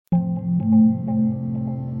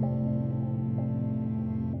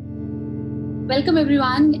Welcome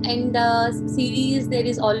everyone in the series There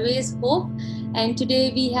is Always Hope, and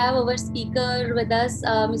today we have our speaker with us,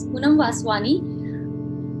 Ms. Poonam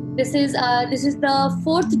Vaswani. This is the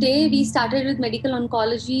fourth day we started with medical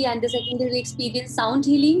oncology, and the second day we experienced sound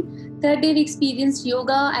healing. Third day we experienced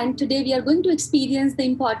yoga, and today we are going to experience the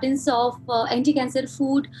importance of anti-cancer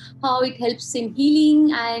food, how it helps in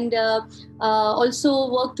healing, and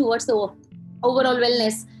also work towards the overall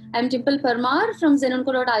wellness. I'm Dimple Parmar from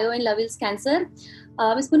zenonco.io in Lovell's Cancer.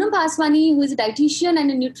 Ms. Poonam Vaswani, who is a dietitian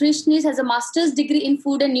and a nutritionist, has a master's degree in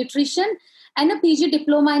food and nutrition and a PG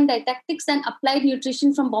diploma in dietetics and applied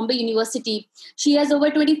nutrition from Bombay University. She has over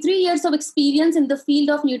 23 years of experience in the field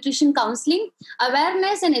of nutrition counseling,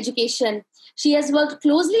 awareness, and education. She has worked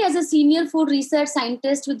closely as a senior food research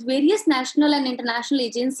scientist with various national and international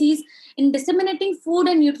agencies in disseminating food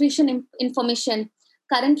and nutrition information.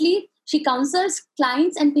 Currently, she counsels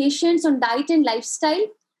clients and patients on diet and lifestyle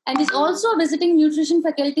and is also a visiting nutrition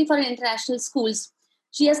faculty for international schools.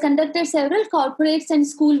 She has conducted several corporates and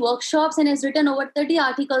school workshops and has written over 30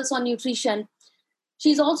 articles on nutrition.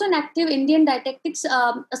 She is also an active Indian Dietetics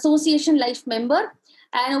Association Life member.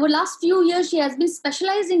 And over the last few years, she has been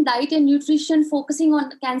specialized in diet and nutrition, focusing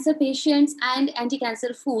on cancer patients and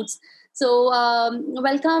anti-cancer foods. So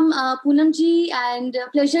welcome, Poonam ji, and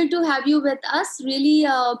pleasure to have you with us. Really,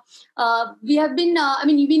 we have been,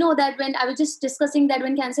 we know that when I was just discussing that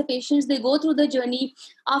when cancer patients, they go through the journey,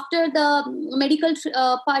 after the medical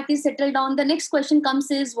part is settled down, the next question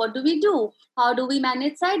comes is, what do we do? How do we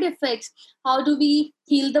manage side effects? How do we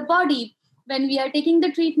heal the body? When we are taking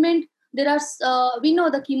the treatment, there are, we know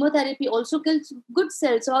the chemotherapy also kills good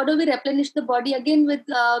cells. So how do we replenish the body again with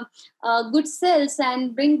good cells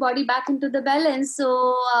and bring body back into the balance?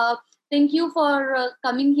 So thank you for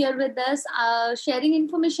coming here with us, sharing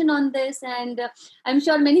information on this. And I'm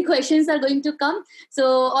sure many questions are going to come. So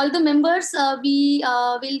all the members, we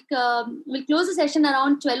will close the session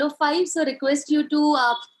around 12:05. So request you to,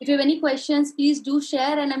 if you have any questions, please do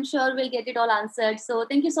share, and I'm sure we'll get it all answered. So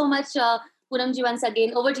thank you so much, Poonam ji, once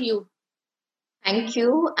again. Over to you. Thank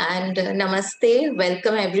you and namaste.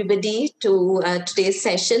 Welcome everybody to today's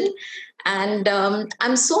session. And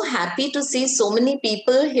I'm so happy to see so many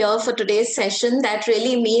people here for today's session. That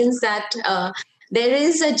really means that there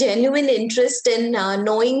is a genuine interest in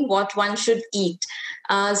knowing what one should eat.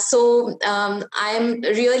 So I'm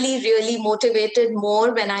really, really motivated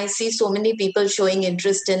more when I see so many people showing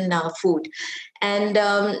interest in food. And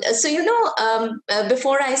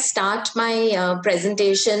before I start my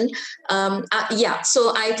presentation,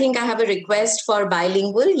 so I think I have a request for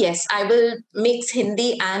bilingual. Yes, I will mix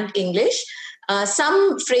Hindi and English.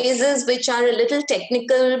 Some phrases which are a little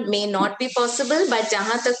technical may not be possible, but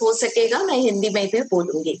जहाँ तक हो सकेगा मैं हिंदी में भी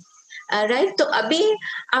बोलूँगी. Right तो अभी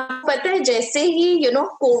आपको पता है जैसे ही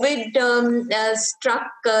कोविड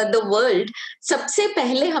स्ट्रक द वर्ल्ड, सबसे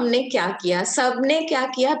पहले हमने क्या किया, सबने क्या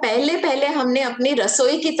किया, पहले हमने अपनी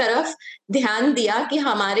रसोई की तरफ ध्यान दिया कि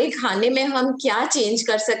हमारे खाने में हम क्या चेंज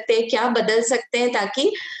कर सकते हैं, क्या बदल सकते हैं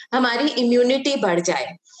ताकि हमारी इम्यूनिटी बढ़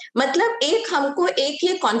जाए. मतलब हमको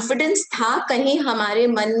ये कॉन्फिडेंस था कहीं हमारे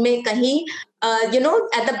मन में, कहीं at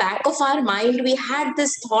the back of our mind we had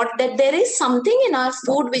this thought that there is something in our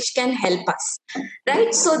food which can help us,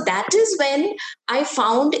 right? So that is when I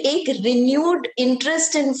found a renewed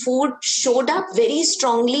interest in food showed up very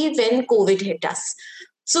strongly when COVID hit us.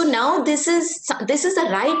 So now this is the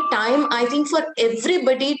right time, I think, for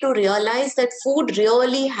everybody to realize that food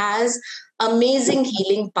really has amazing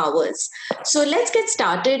healing powers. So let's get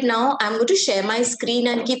started now. I'm going to share my screen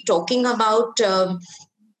and keep talking about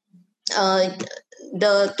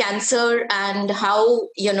the cancer and how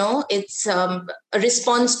it's a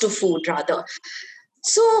response to food rather.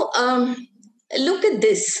 So look at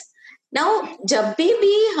this. Now जब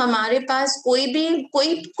भी हमारे पास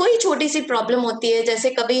कोई छोटी सी problem होती है, जैसे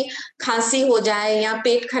कभी खांसी हो जाए या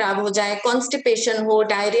पेट खराब हो जाए, कॉन्स्टिपेशन हो,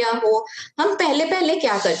 डायरिया हो, हम पहले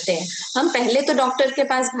क्या करते हैं? हम पहले तो डॉक्टर के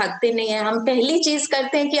पास भागते नहीं है. हम पहली चीज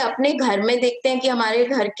करते हैं कि अपने घर में देखते हैं कि हमारे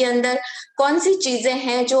घर के अंदर कौन सी चीजें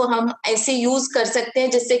हैं जो हम ऐसे यूज कर सकते हैं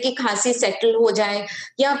जिससे कि खांसी सेटल हो जाए,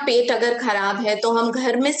 या पेट अगर खराब है तो हम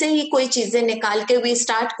घर में से ही कोई चीजें निकाल के we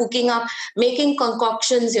start cooking up, making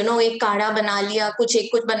कंकॉक्शंस, एक काढ़ा बना लिया, कुछ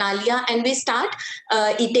बना लिया, and we start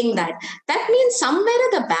eating that. That means somewhere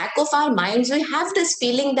at the back of our minds we have this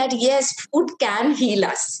feeling that yes, food can heal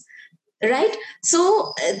us. Right?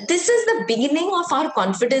 So this is the beginning of our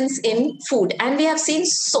confidence in food. And we have seen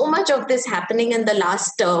so much of this happening in the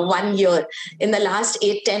last 1 year, in the last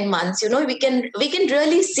 8-10 months. We can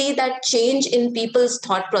really see that change in people's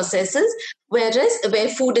thought processes, where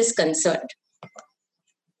food is concerned.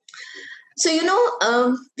 So,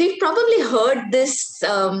 we've probably heard this,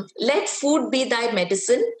 let food be thy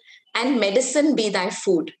medicine and medicine be thy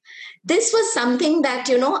food. This was something that,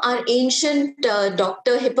 our ancient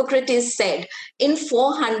doctor Hippocrates said in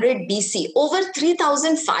 400 BC. Over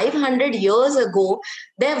 3,500 years ago,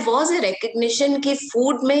 there was a recognition कि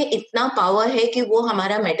food में इतना power है कि वो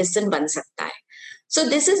हमारा medicine बन सकता है. So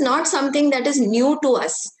this is not something that is new to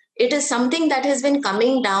us. It is something that has been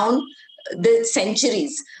coming down the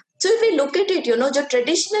centuries. So if we look at it, जो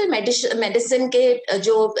traditional medicine के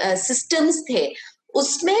जो systems थे,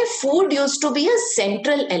 उसमें food used to be a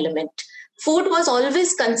central element. Food was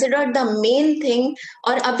always considered the main thing.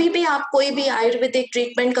 और अभी भी आप कोई भी आयुर्वेदिक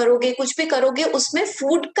ट्रीटमेंट करोगे, कुछ भी करोगे, उसमें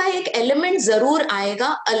फूड का एक एलिमेंट जरूर आएगा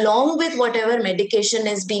along with what ever medication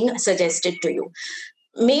is being suggested to you.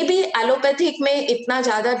 May be allopathic में इतना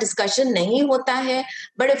ज्यादा डिस्कशन नहीं होता है,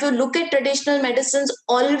 but if you look at traditional medicine,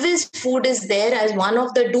 always food is there as one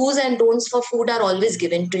of the dos and don'ts for food are always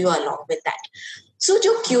given to you along with that. सो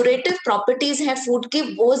जो curative properties है food की,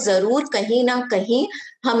 वो जरूर कहीं ना कहीं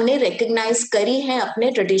हमने recognise करी है अपने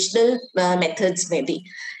ट्रेडिशनल मेथड्स में भी.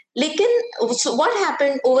 लेकिन what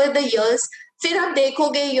happened over the years, फिर आप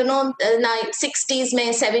देखोगे 60s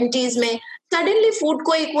में 70s में सडनली फूड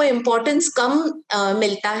को एक वो इम्पोर्टेंस कम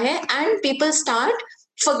मिलता है and people start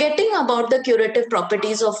forgetting about the curative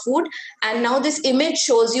properties of food, and now this image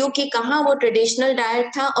shows you कि कहाँ वो traditional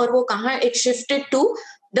diet था और वो कहाँ it shifted to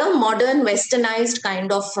the modern westernized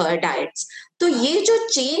kind of diets. तो ये जो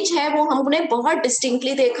चेंज है वो हमने बहुत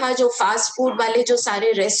डिस्टिंक्टली देखा. जो फास्ट फूड वाले जो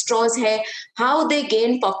सारे रेस्टोरेंट्स है, how they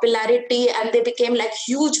gain popularity and they became like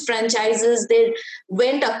huge franchises. They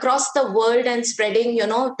went across the world and spreading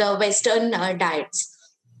the western diets.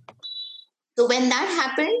 So when that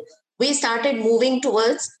happened, we started moving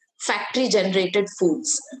towards factory generated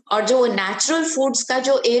foods. और जो natural foods का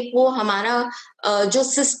जो एक वो हमारा जो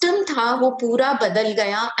system था वो पूरा बदल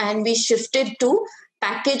गया, and we shifted to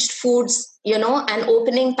packaged foods, and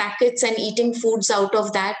opening packets and eating foods out of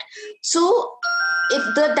that. So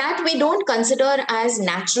that we don't consider as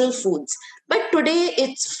natural foods. But today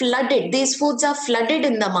it's flooded. These foods are flooded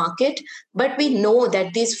in the market, but we know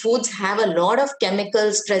that these foods have a lot of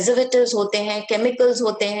chemicals, preservatives होते हैं, chemicals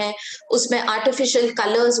होते हैं, उसमें artificial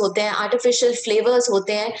colors होते हैं, artificial flavors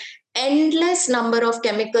होते हैं, endless number of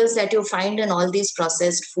chemicals that you find in all these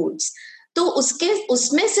processed foods. तो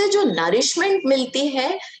उसमें से जो नरिशमेंट मिलती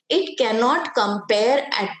है, it cannot compare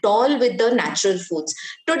at all with the natural foods.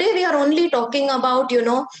 Today we are only talking about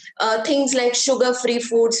things like sugar free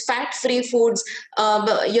foods, fat free foods,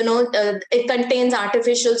 it contains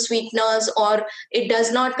artificial sweeteners, or it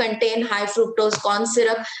does not contain high fructose corn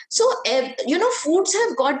syrup. So foods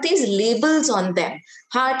have got these labels on them,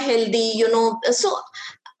 heart healthy, so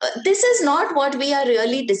this is not what we are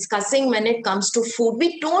really discussing when it comes to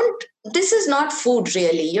food. This is not food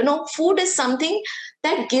really. Food is something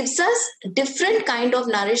that gives us different kind of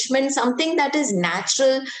nourishment, something that is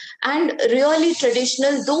natural and really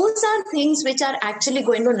traditional. Those are things which are actually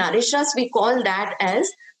going to nourish us. We call that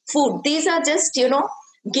as food. These are just,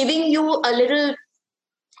 giving you a little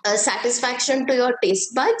satisfaction to your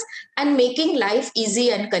taste buds and making life easy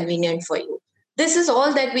and convenient for you. This is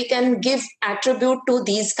all that we can give attribute to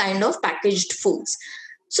these kind of packaged foods.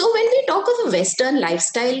 So when we talk of a Western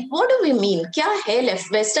lifestyle, what do we mean? क्या है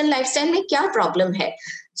Western lifestyle में क्या problem है?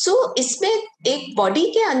 So इसमें एक body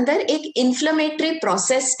के अंदर एक inflammatory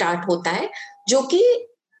process start होता है, जो कि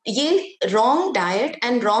ये wrong diet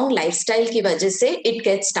and wrong lifestyle की वजह से it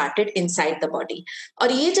gets started inside the body.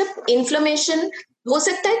 और ये जब inflammation हो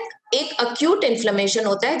सकता है, एक अक्यूट इन्फ्लेमेशन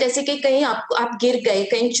होता है, जैसे कि कहीं आप गिर गए,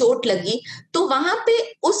 कहीं चोट लगी, तो वहां पे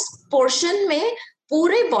उस पोर्शन में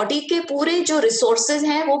पूरे बॉडी के पूरे जो रिसोर्सेज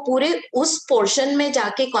हैं वो पूरे उस पोर्शन में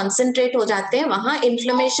जाके कॉन्सेंट्रेट हो जाते हैं. वहां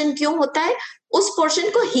इन्फ्लेमेशन क्यों होता है? उस पोर्शन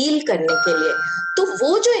को हील करने के लिए. तो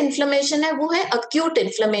वो जो इन्फ्लेमेशन है वो है अक्यूट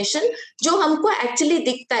इन्फ्लेमेशन, जो हमको एक्चुअली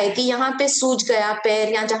दिखता है कि यहाँ पे सूज गया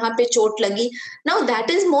पैर या जहाँ पे चोट लगी. Now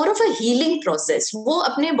that is more of a healing process. वो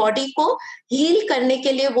अपने बॉडी को हील करने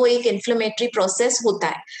के लिए वो एक इन्फ्लेमेटरी प्रोसेस होता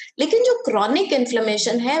है. लेकिन जो क्रॉनिक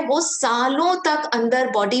इन्फ्लेमेशन है वो सालों तक अंदर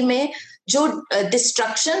बॉडी में जो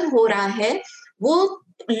डिस्ट्रक्शन हो रहा है वो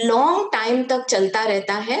लॉन्ग टाइम तक चलता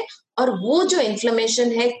रहता है. और वो जो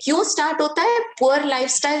इन्फ्लेमेशन है क्यों स्टार्ट होता है? पुअर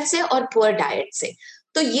लाइफस्टाइल से और पुअर डाइट से.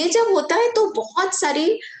 तो ये जब होता है तो बहुत सारी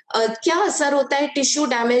क्या असर होता है? टिश्यू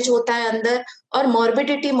डैमेज होता है अंदर, और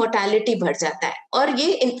मॉर्बिडिटी मोर्टेलिटी बढ़ जाता है. और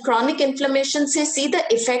ये क्रॉनिक इन्फ्लेमेशन से see the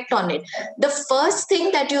effect on it. The first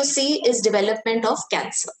thing that you see is development of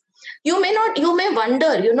cancer. You may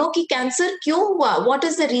wonder, कि कैंसर क्यों हुआ, what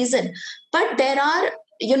is the reason? But there are,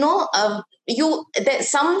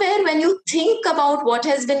 somewhere when you think about what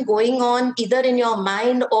has been going on either in your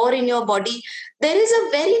mind or in your body, there is a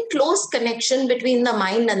very close connection between the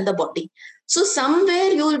mind and the body. So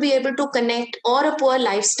somewhere you will be able to connect, or a poor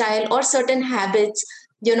lifestyle or certain habits,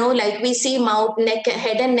 like we see mouth, neck,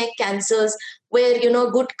 head and neck cancers, where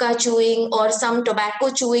gutka chewing or some tobacco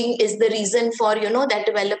chewing is the reason for that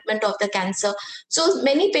development of the cancer. So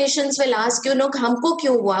many patients will ask, humko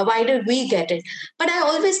kyun hua, why did we get it? But I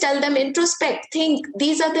always tell them, introspect, think,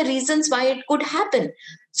 these are the reasons why it could happen.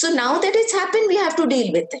 So now that it's happened, we have to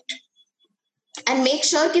deal with it and make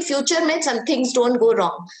sure that future mein some things don't go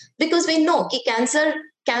wrong, because we know that cancer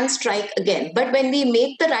can strike again. But when we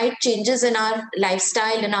make the right changes in our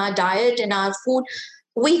lifestyle, in our diet, in our food,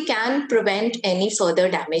 we can prevent any further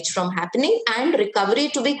damage from happening and recovery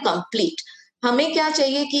to be complete. हमें क्या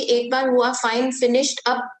चाहिए कि एक बार हुआ, fine, finished,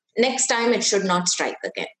 अब next time it should not strike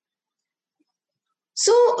again.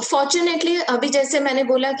 So fortunately अभी जैसे मैंने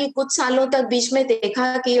बोला कि कुछ सालों तक बीच में देखा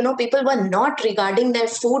कि people were not regarding that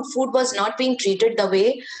food was not being treated the way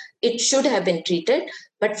it should have been treated.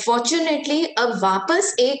 But fortunately अब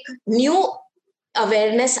वापस एक न्यू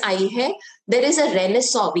अवेयरनेस आई है. There is a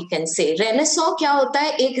renaissance, we can say. Renaissance क्या होता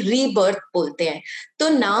है? एक रीबर्थ बोलते हैं. तो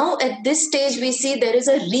now at this stage we see there is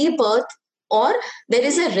a rebirth, or there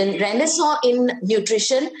is a renaissance in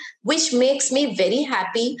nutrition, which makes me very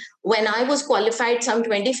happy. When I was qualified some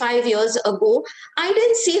 25 years ago, I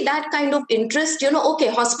didn't see that kind of interest.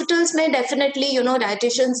 Okay, hospitals may definitely,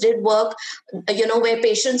 dietitians did work, where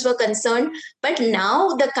patients were concerned. But now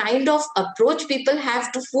the kind of approach people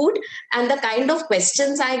have to food and the kind of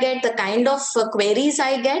questions I get, the kind of queries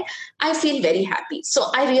I get, I feel very happy. So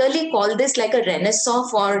I really call this like a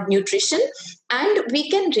renaissance for nutrition. And we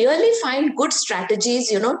can really find good strategies,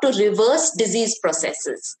 to reverse disease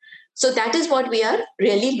processes. So that is what we are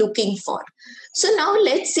really looking for. So now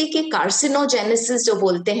let's see कि carcinogenesis जो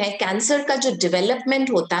बोलते हैं, cancer का जो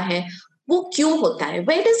development होता है वो क्यों होता है?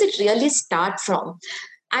 Where does it really start from?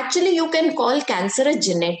 Actually you can call cancer a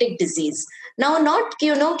genetic disease. Now not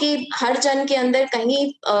कि हर जन के अंदर कहीं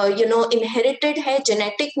inherited है,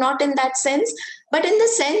 genetic not in that sense, but in the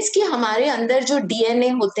sense कि हमारे अंदर जो डीएनए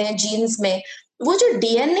होते हैं जीन्स में, वो जो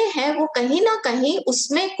डीएनए है वो कहीं ना कहीं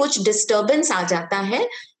उसमें कुछ डिस्टर्बेंस आ जाता है.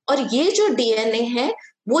 और ये जो डीएनए है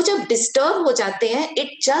वो जब डिस्टर्ब हो जाते हैं,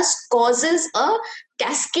 it just causes a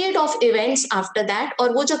cascade of events after that.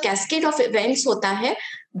 और वो जो कैस्केड ऑफ इवेंट्स होता है,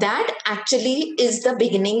 that actually is the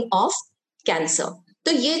beginning of cancer.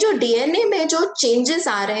 तो ये जो डीएनए में जो चेंजेस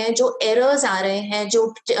आ रहे हैं, जो एरर्स आ रहे हैं,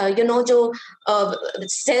 जो जो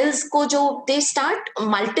सेल्स को जो they start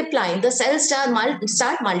multiplying, the cells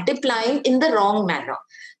start multiplying in the wrong manner.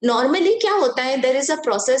 Normally क्या होता है, there is a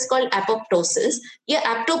process called apoptosis. ये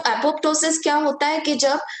एपोप्टोसिस क्या होता है कि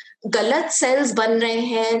जब गलत सेल्स बन रहे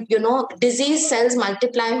हैं, डिजीज सेल्स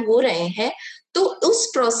मल्टीप्लाई हो रहे हैं, तो उस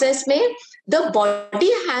प्रोसेस में the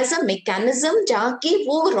body has a mechanism जहाँ की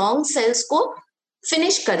वो रॉन्ग सेल्स को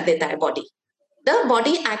फिनिश कर देता है body. The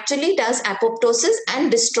body actually does apoptosis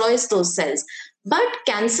and destroys those cells. But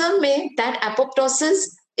cancer में that apoptosis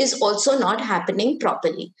is also not happening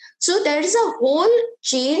properly. So there is a whole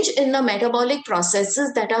change in the metabolic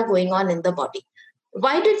processes that are going on in the body.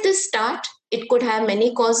 Why did this start? It could have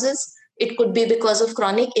many causes. It could be because of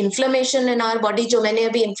chronic inflammation in our body. जो मैंने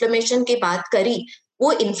अभी inflammation की बात करी,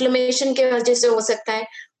 वो inflammation के वजह से हो सकता है.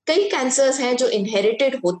 कई cancers हैं जो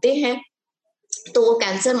inherited होते हैं, तो वो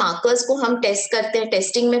कैंसर मार्कर्स को हम टेस्ट करते हैं,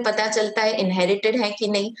 टेस्टिंग में पता चलता है इनहेरिटेड है कि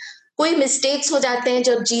नहीं. कोई मिस्टेक्स हो जाते हैं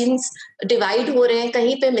जब जीन्स डिवाइड हो रहे हैं,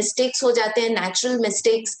 कहीं पे मिस्टेक्स हो जाते हैं, नेचुरल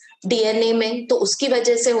मिस्टेक्स डीएनए में, तो उसकी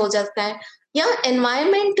वजह से हो जाता है. या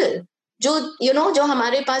एनवायरमेंटल जो जो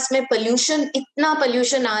हमारे पास में पोल्यूशन, इतना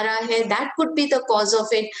पोल्यूशन आ रहा है, that could be the cause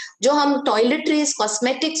of it. जो हम टॉयलेटरीज,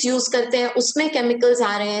 कॉस्मेटिक्स यूज करते हैं उसमें केमिकल्स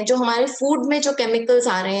आ रहे हैं, जो हमारे फूड में जो केमिकल्स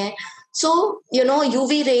आ रहे हैं. So,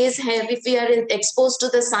 UV rays have, if we are exposed to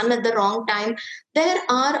the sun at the wrong time, there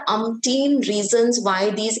are umpteen reasons why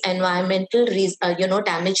these environmental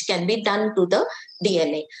damage can be done to the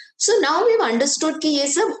DNA. So now we've understood कि ये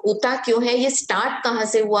सब होता क्यों है, ये start कहाँ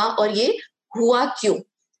से हुआ और ये हुआ क्यों.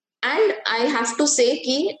 And I have to say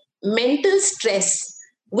कि mental stress,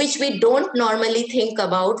 which we don't normally think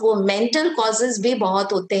about, वो mental causes भी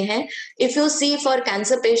बहुत होते हैं. If you see for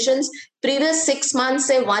cancer patients, previous 6 months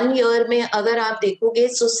से 1 year में अगर आप देखोगे,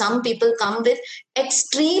 so some people come with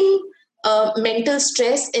extreme mental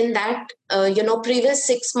stress in that previous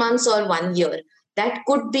 6 months or 1 year. That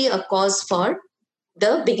could be a cause for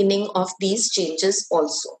the beginning of these changes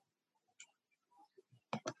also.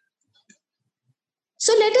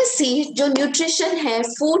 So let us see जो nutrition है,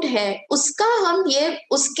 food है, उसका हम ये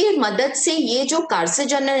उसके मदद से ये जो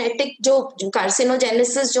कार्सिनोजेनेटिक जो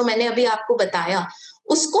कार्सिनोजेनेसिस जो मैंने अभी आपको बताया,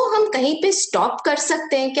 उसको हम कहीं पे स्टॉप कर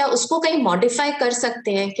सकते हैं क्या? उसको कहीं मॉडिफाई कर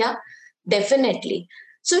सकते हैं क्या? Definitely.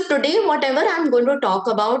 So today whatever I am going to talk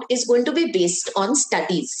about is going to be based on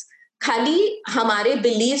studies. खाली हमारे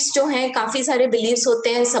बिलीव्स जो हैं, काफी सारे बिलीव्स होते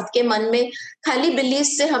हैं सबके मन में, खाली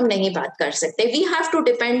बिलीव्स से हम नहीं बात कर सकते. We have to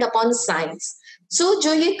depend upon science. So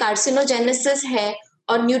जो ये कार्सिनोजेनेसिस है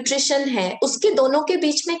और न्यूट्रिशन है, उसके दोनों के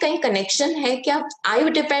बीच में कहीं कनेक्शन है क्या? I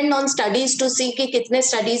depend on studies to see कि कितने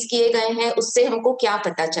स्टडीज किए गए हैं, उससे हमको क्या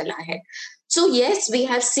पता चला है. So yes, we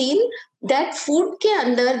have seen that food के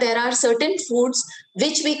अंदर there are certain foods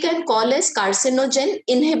which we can call as carcinogen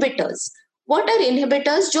inhibitors. What are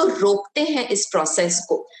inhibitors? जो रोकते हैं इस प्रोसेस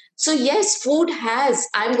को. So yes, food has,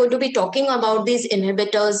 I'm going to be talking about these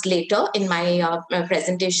inhibitors later in my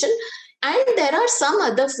presentation. And there are some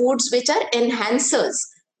other foods which are enhancers,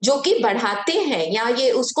 जो कि बढ़ाते हैं या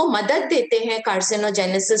ये उसको मदद देते हैं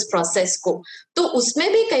कार्सिनोजेनेसिस प्रोसेस को. तो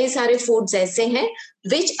उसमें भी कई सारे फूड्स ऐसे हैं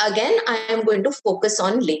which again I am going to focus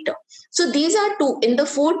on later. So these are two in the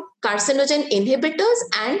food: carcinogen inhibitors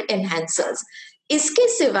and enhancers. इसके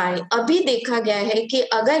सिवाय अभी देखा गया है कि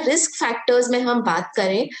अगर रिस्क फैक्टर्स में हम बात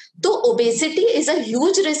करें तो obesity is a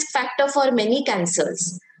huge risk factor for many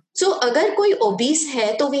cancers. सो अगर कोई ओबीस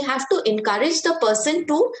है तो we have to encourage the person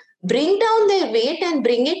to bring down there wait and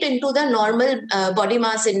bring it into the normal body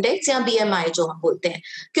mass index या बीएमआई जो हम बोलते हैं.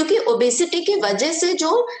 क्योंकि ओबेसिटी की वजह से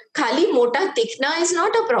जो खाली मोटा दिखना is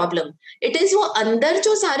not a problem. It is वो अंदर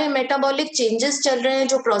जो सारे मेटाबॉलिक चेंजेस चल रहे हैं,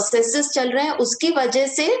 जो प्रोसेसेस चल रहे हैं, उसकी वजह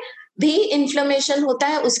से भी इन्फ्लेमेशन होता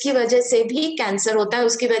है, उसकी वजह से भी कैंसर होता है,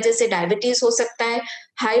 उसकी वजह से डायबिटीज हो सकता है,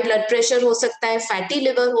 हाई ब्लड प्रेशर हो सकता है, फैटी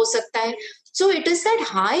लिवर हो सकता है. So it is that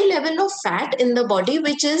high level of fat in the body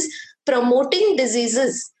which is promoting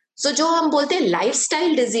diseases. सो जो हम बोलते हैं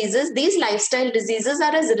lifestyle diseases, these lifestyle diseases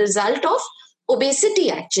are as result of obesity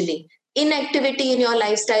actually. Inactivity in your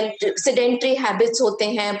lifestyle, sedentary habits होते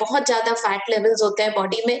हैं, बहुत ज्यादा fat levels होते हैं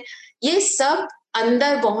बॉडी में, ये सब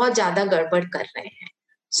अंदर बहुत ज्यादा गड़बड़ कर रहे हैं.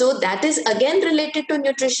 So that is again related to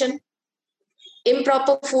nutrition,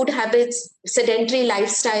 improper food habits, sedentary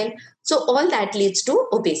lifestyle. So all that leads to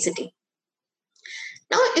obesity.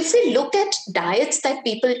 Now, if we look at diets that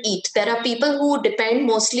people eat, there are people who depend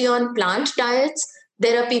mostly on plant diets.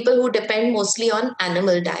 There are people who depend mostly on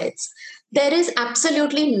animal diets. There is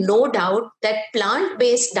absolutely no doubt that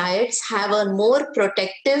plant-based diets have a more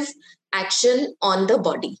protective action on the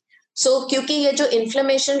body. सो क्योंकि ये जो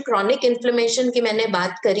inflammation, chronic inflammation की मैंने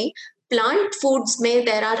बात करी, plant foods में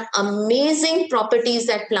there are amazing properties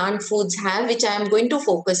that plant foods have which I am going to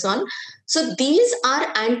focus on. So these are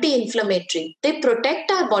anti inflammatory, they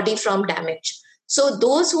protect our body from damage. So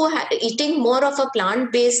those who are eating more of a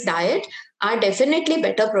plant-based diet are definitely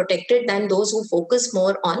better protected than those who focus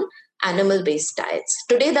more on animal-based diets.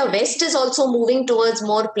 Today, the West is also moving towards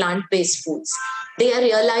more plant-based foods. They are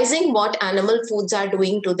realizing what animal foods are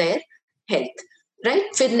doing to their health. Right?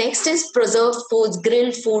 Then next is preserved foods,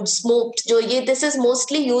 grilled foods, smoked. This is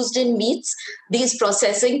mostly used in meats. These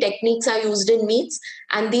processing techniques are used in meats,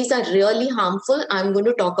 and these are really harmful. I'm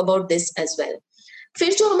going to talk about this as well.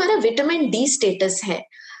 फिर जो हमारा vitamin D status है,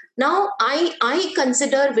 now I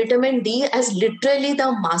consider vitamin D as literally the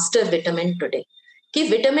master vitamin today. कि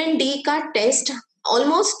vitamin D का test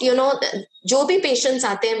almost जो भी patients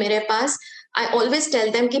आते हैं मेरे पास, आई ऑलवेज टेल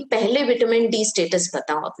देम कि पहले विटामिन डी स्टेटस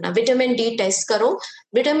बताओ अपना, विटामिन डी टेस्ट करो.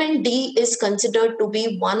 Vitamin D is considered to be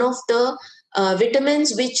one of the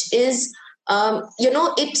vitamins which is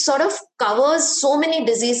it sort of covers so many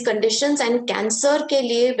disease conditions, and cancer के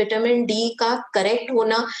लिए vitamin D का correct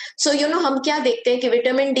होना. सो हम क्या देखते हैं कि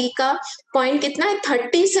विटामिन डी का पॉइंट कितना है,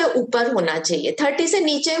 30 से ऊपर होना चाहिए. 30 से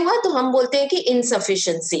नीचे हुआ तो हम बोलते हैं कि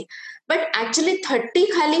इनसफिशिएंसी. बट एक्चुअली 30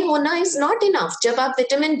 खाली होना इज नॉट इनफ. जब आप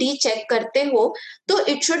विटामिन डी चेक करते हो तो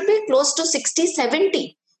it should be close to 60-70.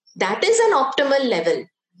 That is an optimal level.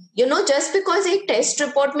 just because एक टेस्ट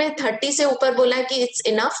रिपोर्ट में 30 से ऊपर बोला कि it's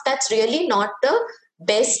enough, that's really not the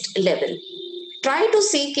best level. Try to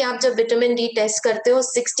see कि आप जब विटामिन डी टेस्ट करते हो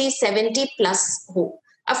 60-70 प्लस हो.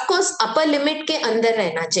 ऑफ कोर्स अपर लिमिट के अंदर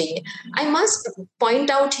रहना चाहिए. I must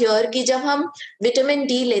point out here कि जब हम विटामिन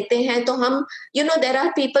डी लेते हैं तो हम there are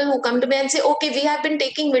people who come to me and से okay we have been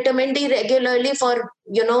taking vitamin D regularly for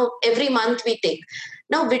every month we take.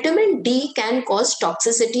 Now vitamin D can cause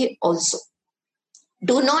toxicity also.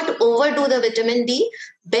 Do not overdo the vitamin D.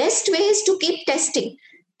 Best way is to keep testing.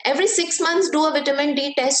 Every 6 months do a vitamin D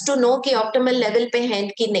test to know कि optimal level पे है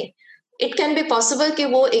कि नहीं. It can be possible कि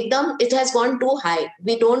वो एकदम it has gone too high.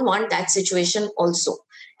 We don't want that situation also.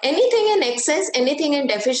 Anything in excess, anything in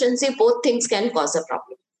deficiency, both things can cause a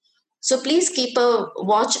problem. So please keep a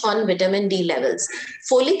watch on vitamin D levels.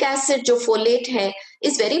 Folic acid, जो folate है,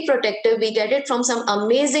 is very protective. We get it from some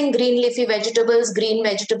amazing green leafy vegetables, green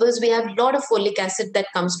vegetables. We have a lot of folic acid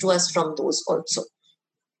that comes to us from those also.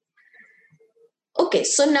 Okay,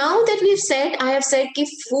 so now that I have said कि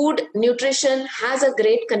food nutrition has a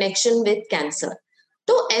great connection with cancer.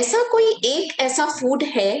 तो ऐसा कोई एक ऐसा food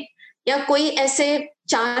है या कोई ऐसे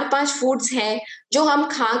 4-5 फूड्स हैं जो हम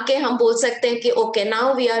खा के हम बोल सकते हैं कि okay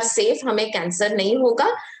now we are safe, हमें कैंसर नहीं होगा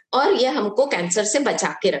और ये हमको कैंसर से बचा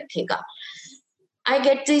के रखेगा. I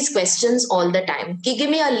get these questions all the time कि give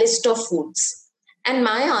me a list of foods, and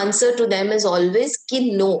my answer to them is always कि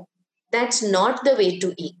no, that's not the way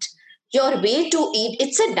to eat. Your way to eat,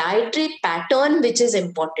 it's a dietary pattern which is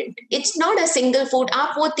important. It's not a single food.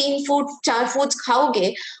 आप वो 3 food 4 foods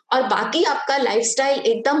खाओगे और बाकी आपका lifestyle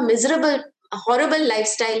एकदम miserable horrible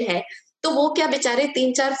lifestyle है, तो वो क्या बेचारे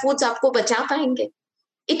 3-4 फूड्स आपको बचा पाएंगे?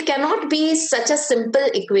 It cannot be such a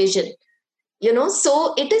simple equation, you know.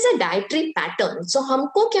 So it is a dietary pattern. So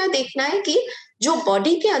हमको क्या देखना है कि जो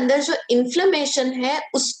बॉडी के अंदर जो इन्फ्लेमेशन है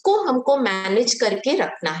उसको हमको मैनेज करके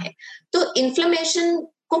रखना है. तो इन्फ्लेमेशन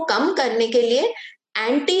को कम करने के लिए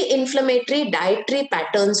एंटी इन्फ्लेमेटरी डाइटरी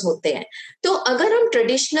पैटर्न्स होते हैं. तो अगर हम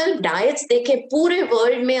ट्रेडिशनल डाइट्स देखें पूरे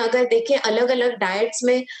वर्ल्ड में, अगर देखें अलग अलग डाइट्स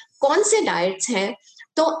में कौन से डाइट्स हैं,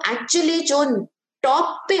 तो एक्चुअली जो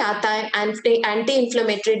टॉप पे आता है anti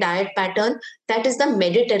inflammatory diet pattern, that is the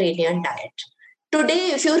Mediterranean diet. Today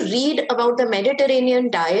if you read about the Mediterranean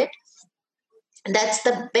diet, that's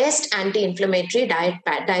the best anti-inflammatory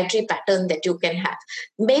dietary pattern that you can have.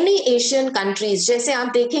 Many Asian countries, जैसे आप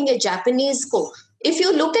देखेंगे Japanese को, if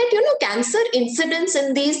you look at cancer incidence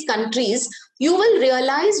in these countries, you will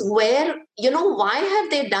realize where why have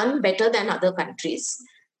they done better than other countries.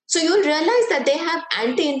 So you'll realize that they have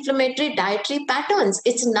anti-inflammatory dietary patterns.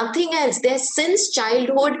 It's nothing else. They're since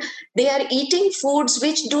childhood, they are eating foods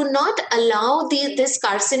which do not allow this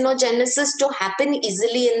carcinogenesis to happen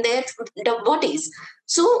easily in their bodies.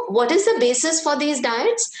 So what is the basis for these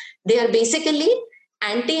diets? They are basically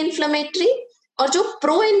anti-inflammatory और जो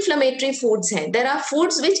pro-inflammatory foods हैं. There are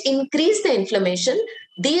foods which increase the inflammation.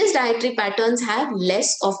 These dietary patterns have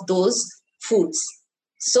less of those foods.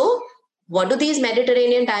 So what do these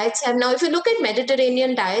Mediterranean diets have? Now, if you look at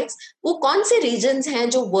Mediterranean diets, वो कौन से regions हैं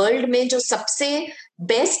जो world में जो सबसे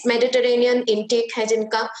best Mediterranean intake है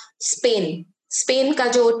जिनका? स्पेन का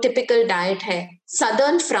जो typical diet है,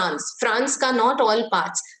 southern France का not all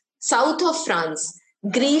parts, south of France,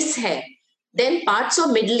 Greece है, then parts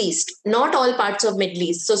of Middle East, not all parts of Middle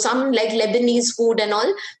East, so some like Lebanese food and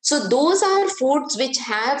all. So those are foods which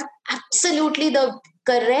have absolutely the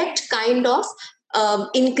correct kind of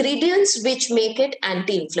ingredients which make it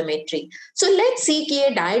anti-inflammatory. So let's see कि ये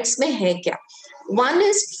diets में है क्या. One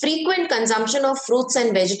is frequent consumption of fruits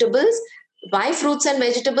and vegetables. Why fruits and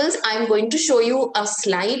vegetables? I'm going to show you a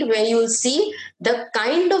slide where you'll see the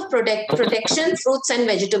kind of protection fruits and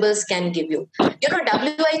vegetables can give you.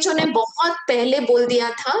 WHO ने बहुत पहले बोल दिया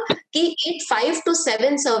था कि eat 5 to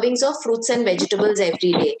 7 servings of fruits and vegetables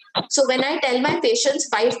every day. So when I tell my patients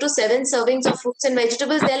 5 to 7 servings of fruits and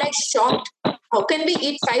vegetables, they're like shocked. How can we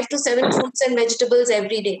eat 5 to 7 fruits and vegetables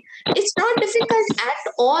every day? It's not difficult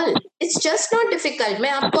at all. It's just not difficult. मैं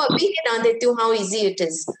आपको अभी गिना देती हूँ how easy it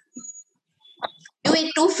is. You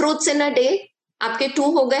eat 2 fruits in a day, आपके 2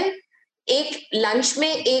 हो गए. एक लंच में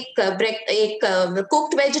एक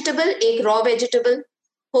कुक्ड वेजिटेबल, एक रॉ वेजिटेबल,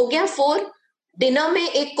 हो गया 4. डिनर में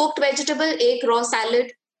एक कुक्ड वेजिटेबल, एक रॉ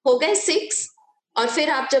सैलड, हो गए 6. और फिर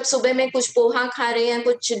आप जब सुबह में कुछ पोहा खा रहे हैं,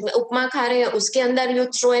 कुछ उपमा खा रहे हैं, उसके अंदर you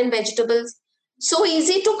throw in vegetables. So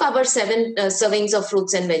easy to cover 7 servings of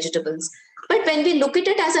fruits and vegetables. But when we look at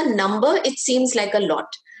it as a number, it seems like a lot.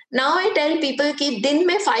 Now I tell people कि दिन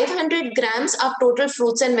में 500 grams आप total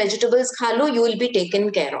fruits and vegetables खा लो, you will be taken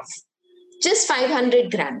care of. Just 500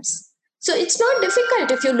 grams. So it's not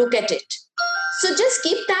difficult if you look at it. So just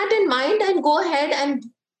keep that in mind and go ahead and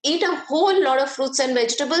eat a whole lot of fruits and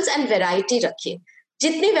vegetables and variety रखिए.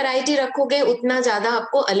 जितनी variety रखोगे उतना ज़्यादा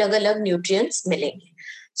आपको अलग-अलग nutrients मिलेंगे.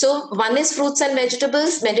 So one is fruits and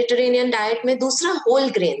vegetables, Mediterranean diet में. दूसरा whole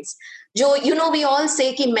grains. जो we all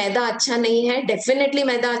say कि मैदा अच्छा नहीं है. Definitely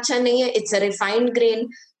मैदा अच्छा नहीं है. It's a refined grain.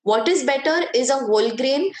 What is better is a whole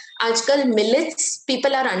grain. आजकल millets,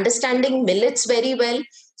 people are understanding millets very well.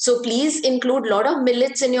 So please include lot of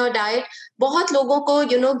millets in your diet. बहुत लोगों को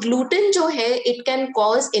gluten जो है, it can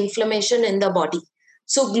cause inflammation in the body.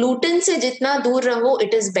 So gluten से जितना दूर रहो,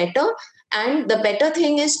 it is better. And the better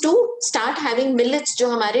thing is to start having millets जो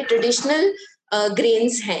हमारे traditional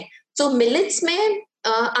grains हैं. So millets में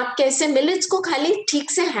आप कैसे मिलेट्स को खाली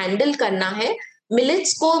ठीक से हैंडल करना है।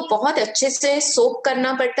 मिलेट्स को बहुत अच्छे से सोक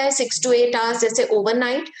करना पड़ता है 6 to 8 आवर्स, जैसे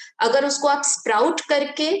ओवरनाइट। अगर उसको आप स्प्राउट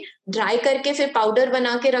करके ड्राई करके फिर पाउडर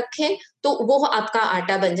बना के रखें तो वो आपका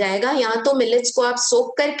आटा बन जाएगा। या तो मिलेट्स को आप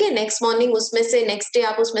सोक करके नेक्स्ट मॉर्निंग उसमें से नेक्स्ट डे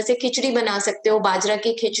आप उसमें से खिचड़ी बना सकते हो, बाजरा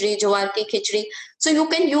की खिचड़ी, ज्वार की खिचड़ी। So you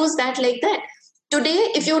can use that like that. Today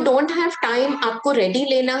if you don't have time, आपको रेडी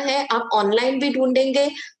लेना है, आप ऑनलाइन भी ढूंढेंगे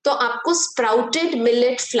तो आपको स्प्राउटेड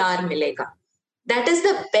मिलेट फ्लावर मिलेगा। That is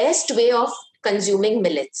the best way of consuming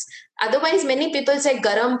millets. Otherwise many people से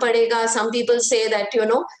गरम पड़ेगा, सम पीपल से दैट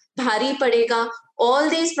भारी पड़ेगा। All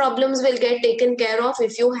these problems will get taken care of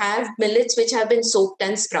if you have millets which have been soaked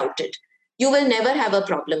and sprouted. You will never have a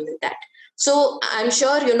problem with that. So I'm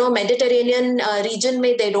sure Mediterranean region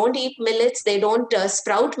may they don't eat millets, they don't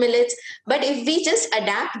sprout millets. But if we just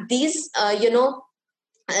adapt these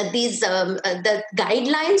the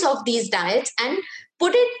guidelines of these diets and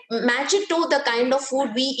match it to the kind of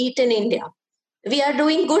food we eat in India, we are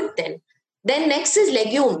doing good then. Then next is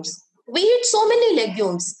legumes. We eat so many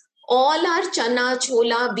legumes. All our chana,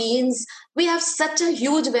 chola, beans. We have such a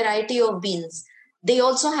huge variety of beans. They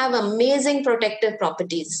also have amazing protective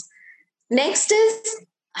properties. Next is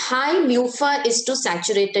high MUFA is to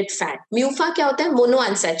saturated fat. MUFA क्या होता है? Mono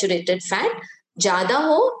unsaturated fat. ज्यादा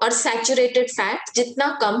हो और saturated fat जितना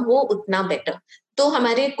कम हो उतना better. तो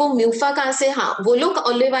हमारे को म्यूफा कहाँ से? हाँ, वो लोग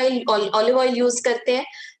ऑलिव ऑयल यूज करते हैं।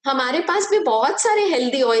 हमारे पास भी बहुत सारे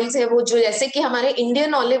हेल्दी ऑयल्स है, वो जो जैसे कि हमारे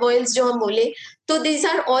इंडियन ऑलिव ऑयल्स जो हम बोले तो दीज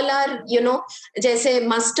आर ऑल आर जैसे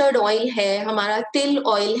मस्टर्ड ऑयल है, हमारा तिल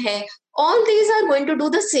ऑयल है। All these are going to do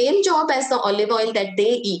the same job as the olive oil that they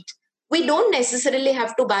eat. We don't necessarily have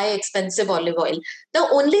to buy expensive olive oil. The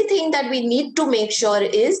only thing that we need to make sure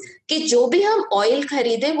is कि जो भी हम oil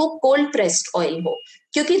खरीदे वो cold pressed oil हो,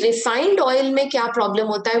 क्योंकि refined oil में क्या प्रॉब्लम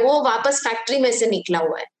होता है, वो वापस फैक्ट्री में से निकला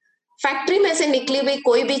हुआ है। फैक्ट्री में से निकली हुई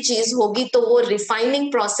कोई भी चीज होगी तो वो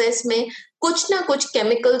रिफाइनिंग प्रोसेस में कुछ ना कुछ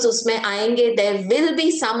केमिकल्स उसमें आएंगे. There will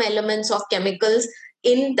be some elements of chemicals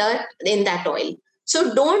in that oil. So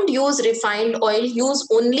don't use refined oil, use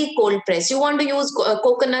only cold press. You want to use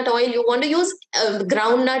coconut oil, you want to use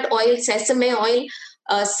groundnut oil, sesame oil,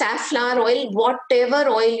 safflower oil, whatever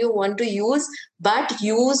oil you want to use, but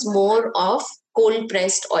use more of cold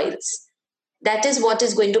pressed oils. That is what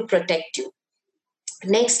is going to protect you.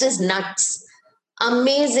 Next is nuts.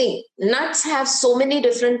 Amazing. Nuts have so many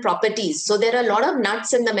different properties. So there are a lot of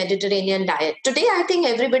nuts in the Mediterranean diet. Today, I think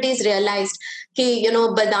everybody's realized कि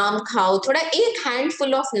बादाम खाओ, थोड़ा एक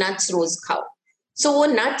handful of nuts रोज खाओ. सो वो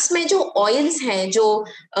nuts में जो oils हैं जो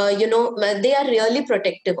they are really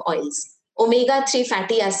protective oils. omega-3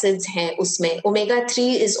 fatty acids हैं उसमें.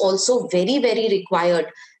 omega-3 is also very very required.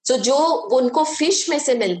 So जो उनको फिश में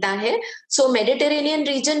से मिलता है. सो Mediterranean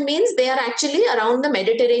region means they are actually around the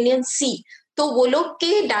Mediterranean sea. तो वो लोग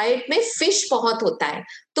के डाइट में फिश बहुत होता है.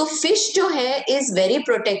 तो फिश जो है is very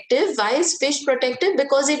protective. Why is fish protective?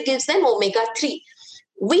 Because it gives them omega-3.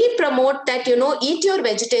 We promote that eat your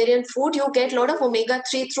vegetarian food. You get a lot of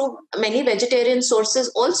omega-3 through many vegetarian sources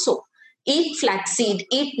also. Eat flaxseed,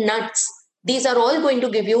 eat nuts. These are all going to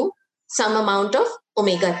give you some amount of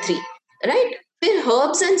omega-3, right? Then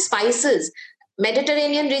herbs and spices.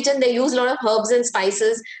 Mediterranean region, they use a lot of herbs and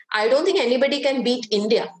spices. I don't think anybody can beat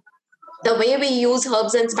India. The way we use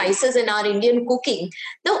herbs and spices in our Indian cooking.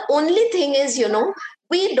 The only thing is,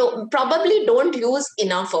 we probably don't use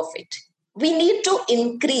enough of it. We need to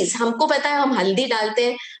increase. हमको पता है हम हल्दी डालते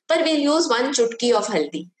हैं, पर we'll use 1 चुटकी of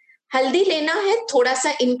हल्दी. हल्दी लेना है, थोड़ा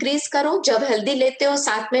सा इंक्रीज करो. जब हल्दी लेते हो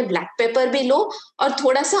साथ में ब्लैक पेपर भी लो और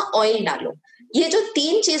थोड़ा सा ऑयल डालो. ये जो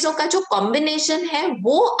 3 चीजों का जो कॉम्बिनेशन है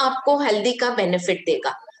वो आपको हल्दी का बेनिफिट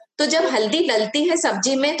देगा. तो जब हल्दी डलती है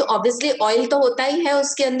सब्जी में तो ऑब्वियसली ऑयल तो होता ही है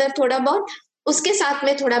उसके अंदर थोड़ा बहुत, उसके साथ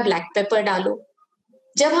में थोड़ा ब्लैक पेपर डालो.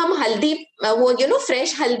 जब हम हल्दी वो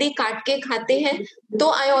फ्रेश हल्दी काट के खाते हैं तो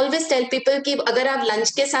आई ऑलवेज टेल पीपल कि अगर आप लंच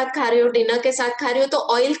के साथ खा रहे हो, डिनर के साथ खा रहे हो तो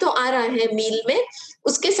ऑयल तो आ रहा है मील में,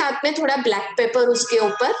 उसके साथ में थोड़ा ब्लैक पेपर उसके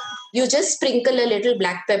ऊपर. You just sprinkle a little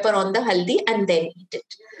black pepper on the haldi and then eat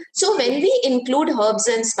it. So when we include herbs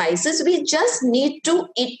and spices, we just need to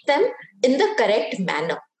eat them in the correct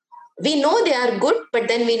manner. We know they are good, but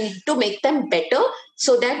then we need to make them better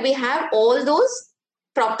so that we have all those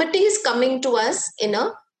properties coming to us in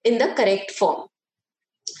the correct form.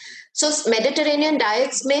 So Mediterranean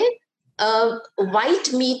diets may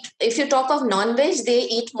white meat, if you talk of non-veg, they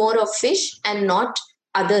eat more of fish and not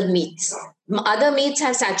other meats. Other meats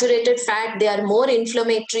have saturated fat, they are more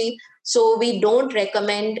inflammatory. So we don't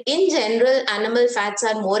recommend. In general, animal fats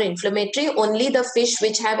are more inflammatory. Only the fish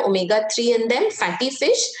which have omega-3 in them, fatty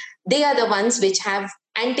fish, they are the ones which have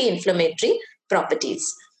anti-inflammatory.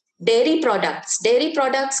 properties. Dairy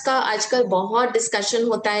products का आजकल बहुत discussion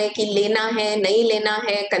होता है कि लेना है नहीं लेना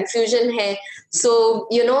है, कंफ्यूजन है. So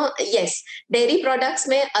you know yes, dairy products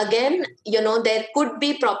में again there could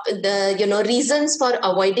be reasons for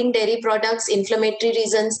avoiding dairy products, inflammatory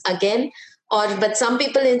reasons again. और बट सम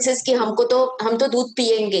पीपल इंसिस्ट कि हम तो दूध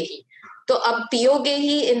पिएंगे ही. तो अब पियोगे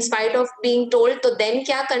ही in spite of being told, तो देन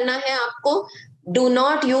क्या करना है आपको? Do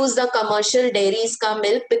not use the commercial dairies का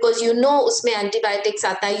मिल्क, बिकॉज उसमें एंटीबायोटिक्स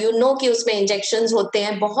आता है, कि उसमें इंजेक्शंस होते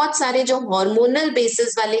हैं. बहुत सारे जो हार्मोनल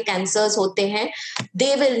बेसिस वाले कैंसर्स होते हैं,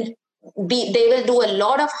 they will do a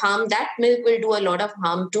lot of harm. That milk will do a lot of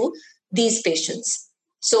harm to these patients.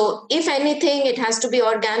 So if anything, it has to be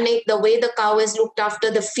organic, the way the cow is looked after,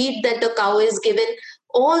 the feed that the cow is given,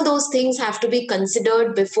 all those things have to be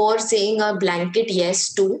considered before saying a blanket yes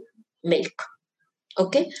to milk.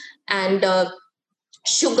 Okay. And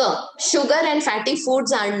sugar and fatty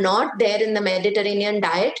foods are not there in the Mediterranean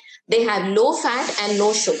diet. They have low fat and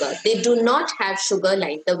no sugar. They do not have sugar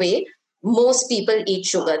like the way most people eat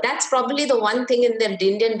sugar. That's probably the one thing in the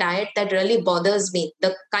Indian diet that really bothers me,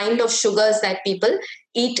 the kind of sugars that people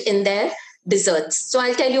eat in their desserts. So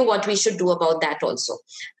I'll tell you what we should do about that also.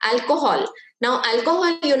 Alcohol. Now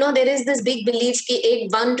alcohol, there is this big belief that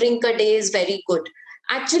one drink a day is very good.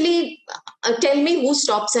 Actually, tell me who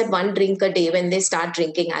stops at one drink a day when they start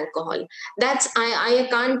drinking alcohol. I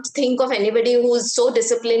can't think of anybody who's so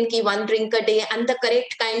disciplined ki one drink a day and the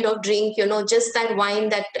correct kind of drink, just that wine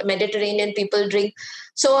that Mediterranean people drink.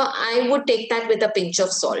 So I would take that with a pinch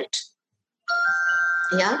of salt.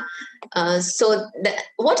 Yeah.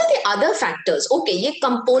 What are the other factors? Okay, ये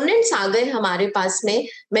components आ गए हमारे पास में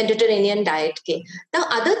Mediterranean diet के. The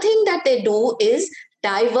other thing that they do is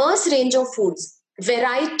diverse range of foods.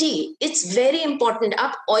 Variety, it's very important.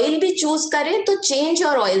 आप oil भी choose करें तो change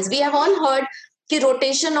your oils. We have all heard कि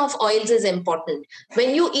rotation of oils is important.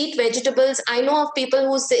 When you eat vegetables, I know of people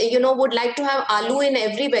who say, would like to have aloo in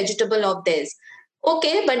every vegetable of theirs.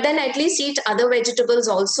 Okay, but then at least eat other vegetables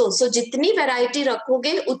also. So जितनी variety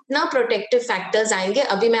रखोगे उतना protective factors आएंगे.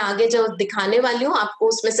 अभी मैं आगे जो दिखाने वाली हूँ आपको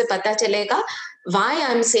उसमें से पता चलेगा why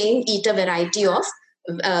I'm saying eat a variety of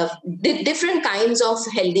different kinds of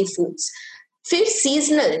healthy foods. फिर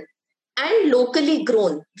seasonal and locally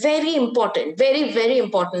grown, very important, very very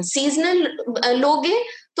important. Seasonal लोगे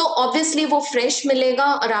तो obviously वो fresh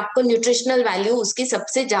मिलेगा और आपको nutritional value उसकी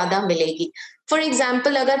सबसे ज्यादा मिलेगी. फॉर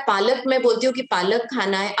एग्जाम्पल अगर पालक, मैं बोलती हूँ कि पालक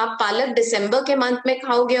खाना है, आप पालक दिसंबर के मंथ में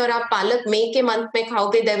खाओगे और आप पालक मई के मंथ में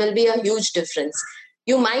खाओगे, there will be a huge difference.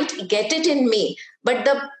 You might get it in May, but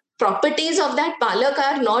the properties of that palak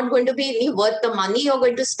are not going to be worth the money you're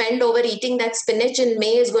going to spend over eating that spinach in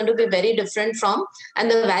May is going to be very different from, and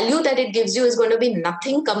the value that it gives you is going to be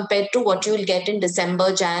nothing compared to what you will get in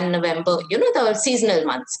December, Jan, November, the seasonal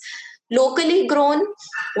months. Locally grown,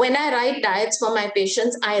 when I write diets for my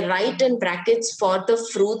patients, I write in brackets for the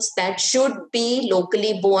fruits that should be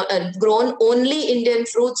locally grown, only Indian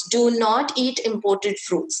fruits. Do not eat imported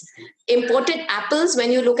fruits. Imported apples,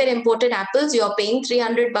 when you look at imported apples, you're paying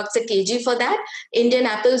 300 bucks a kg for that. Indian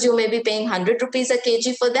apples, you may be paying 100 rupees a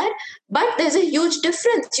kg for that. But there's a huge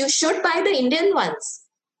difference. You should buy the Indian ones.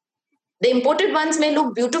 The imported ones may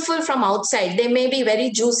look beautiful from outside. They may be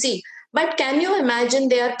very juicy. But can you imagine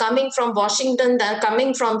they are coming from Washington, they're coming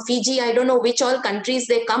from Fiji, I don't know which all countries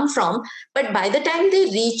they come from, but by the time they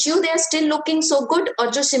reach you, they're still looking so good.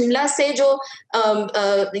 और जो शिमला से जो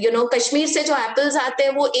कश्मीर से जो apples आते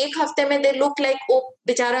हैं वो एक हफ्ते में they look like, oh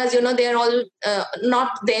बेचारा, they're all not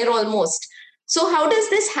there almost. So how does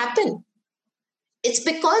this happen? It's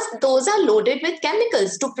because those are loaded with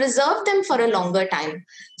chemicals to preserve them for a longer time.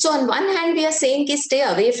 So on one hand, we are saying ki stay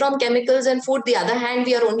away from chemicals and food. The other hand,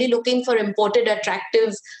 we are only looking for imported,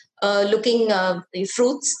 attractive looking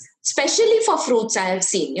fruits, especially for fruits I have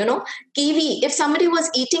seen, kiwi. If somebody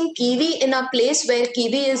was eating kiwi in a place where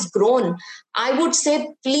kiwi is grown, I would say,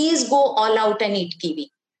 please go all out and eat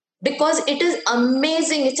kiwi. Because it is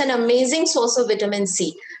amazing. It's an amazing source of vitamin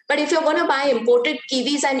C. But if you're going to buy imported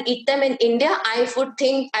kiwis and eat them in India, I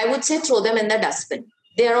would say throw them in the dustbin.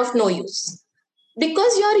 They are of no use.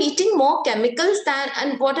 Because you're eating more chemicals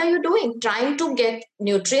and what are you doing? Trying to get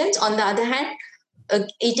nutrients. On the other hand,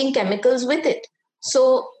 eating chemicals with it.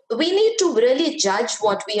 So we need to really judge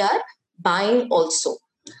what we are buying also.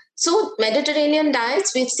 So Mediterranean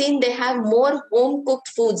diets, we've seen they have more home cooked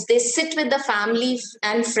foods. They sit with the family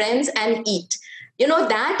and friends and eat.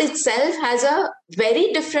 That itself has a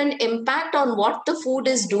very different impact on what the food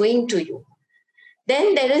is doing to you.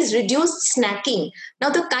 Then there is reduced snacking. Now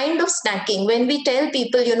the kind of snacking, when we tell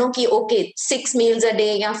people, ki okay, 6 meals a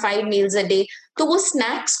day or 5 meals a day, तो वो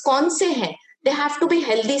snacks कौन से हैं? They have to be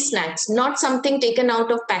healthy snacks, not something taken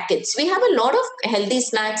out of packets. We have a lot of healthy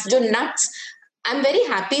snacks, jo nuts. I'm very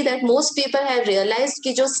happy that most people have realized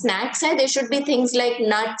कि जो snacks है, they should be things like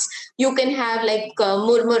nuts. You can have like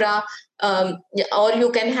murmura, or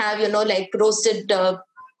you can have, like roasted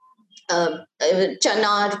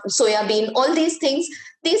chana, soya bean, all these things.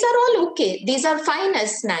 These are all okay. These are fine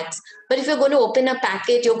as snacks. But if you're going to open a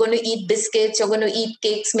packet, you're going to eat biscuits, you're going to eat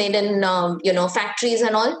cakes made in, factories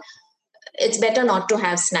and all. It's better not to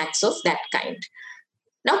have snacks of that kind.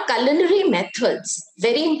 Now, culinary methods,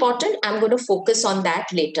 very important. I'm going to focus on that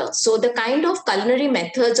later. So, the kind of culinary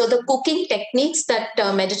methods or the cooking techniques that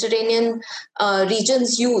Mediterranean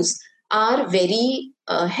regions use are very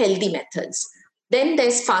healthy methods. Then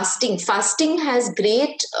there's fasting. Fasting has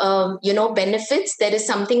great, benefits. There is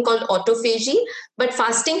something called autophagy, but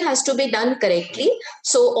fasting has to be done correctly.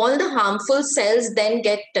 So all the harmful cells then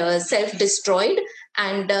get self-destroyed,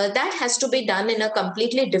 and that has to be done in a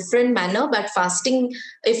completely different manner. But fasting,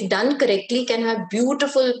 if done correctly, can have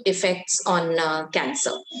beautiful effects on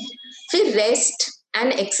cancer. So rest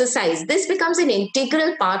and exercise, this becomes an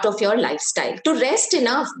integral part of your lifestyle. To rest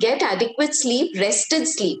enough, get adequate sleep, rested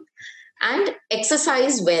sleep, and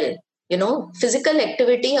exercise well. Physical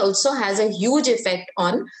activity also has a huge effect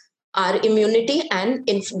on our immunity and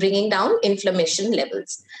bringing down inflammation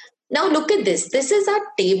levels. Now look at this. This is a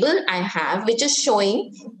table I have which is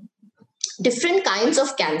showing different kinds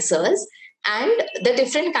of cancers and the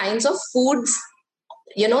different kinds of foods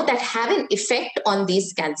that have an effect on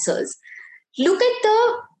these cancers. Look at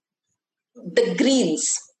the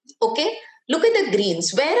greens. Okay, look at the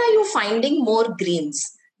greens. Where are you finding more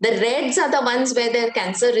greens? The reds are the ones where the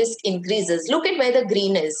cancer risk increases. Look at where the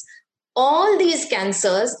green is. All these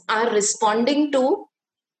cancers are responding to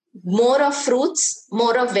more of fruits,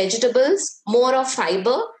 more of vegetables, more of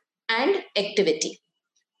fiber and activity.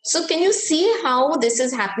 So can you see how this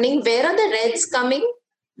is happening? Where are the reds coming?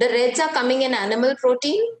 The reds are coming in animal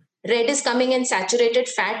protein. Red is coming in saturated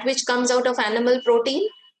fat, which comes out of animal protein,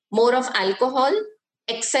 more of alcohol,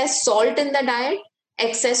 excess salt in the diet,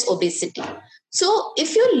 excess obesity. So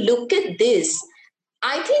if you look at this,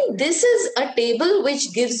 I think this is a table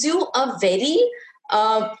which gives you a very,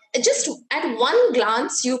 just at one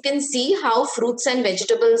glance, you can see how fruits and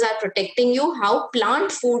vegetables are protecting you, how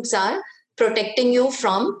plant foods are protecting you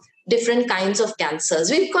from different kinds of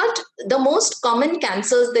cancers. We've got the most common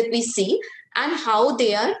cancers that we see and how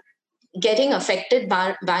they are getting affected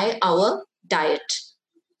by our diet.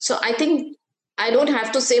 So I think I don't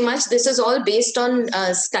have to say much. This is all based on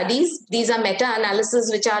studies. These are meta-analysis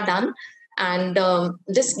which are done, and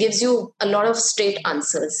this gives you a lot of straight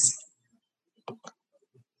answers.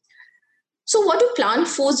 So what do plant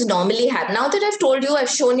foods normally have? Now that I've told you, I've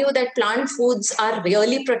shown you that plant foods are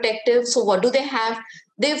really protective. So what do they have?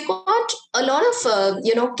 They've got a lot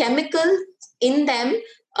of, chemical in them.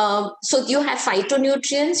 So you have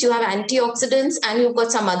phytonutrients, you have antioxidants, and you've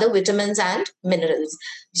got some other vitamins and minerals.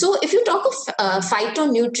 So if you talk of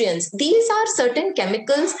phytonutrients, these are certain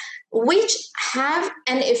chemicals which have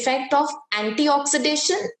an effect of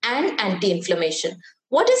antioxidation and anti-inflammation.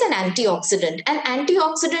 What is an antioxidant? An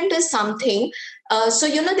antioxidant is something,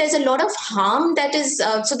 there's a lot of harm that is,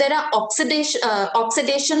 so there are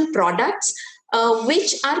oxidation products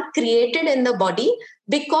which are created in the body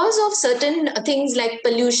because of certain things like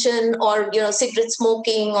pollution or, cigarette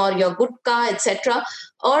smoking or your gutka, etc.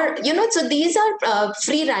 Or, so these are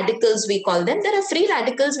free radicals, we call them. There are free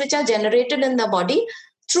radicals which are generated in the body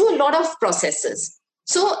through a lot of processes.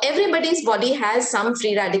 So everybody's body has some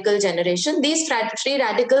free radical generation. These free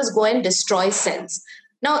radicals go and destroy cells.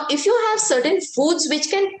 Now, if you have certain foods which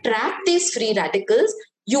can trap these free radicals,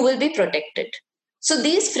 you will be protected. So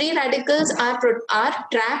these free radicals are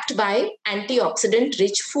trapped by antioxidant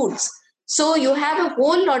rich foods. So you have a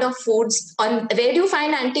whole lot of foods. On where do you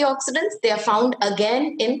find antioxidants? They are found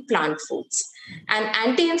again in plant foods. And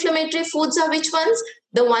anti-inflammatory foods are which ones?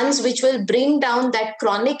 The ones which will bring down that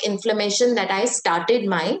chronic inflammation that I started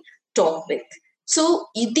my talk with. So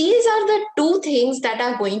these are the two things that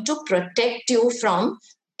are going to protect you from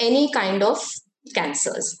any kind of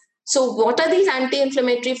cancers. So what are these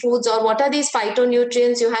anti-inflammatory foods, or what are these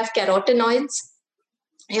phytonutrients? You have carotenoids.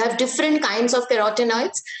 You have different kinds of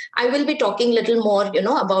carotenoids. I will be talking a little more,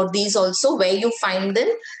 about these also, where you find them.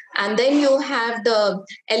 And then you have the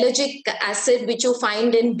allergic acid, which you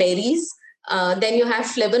find in berries. Then you have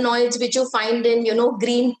flavonoids, which you find in,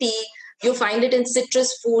 green tea. You find it in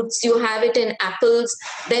citrus fruits. You have it in apples.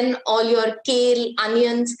 Then all your kale,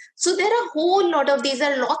 onions. So there are a whole lot of these.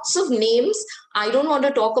 There are lots of names. I don't want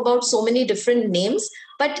to talk about so many different names,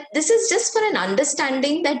 But this is just for an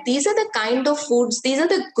understanding that these are the kind of foods, these are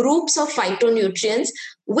the groups of phytonutrients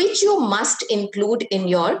which you must include in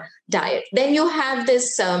your diet. Then you have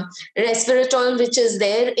this resveratrol, which is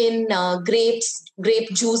there in grapes,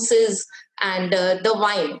 grape juices, and the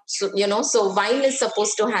wine. So, so wine is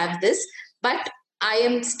supposed to have this, but I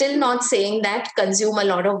am still not saying that consume a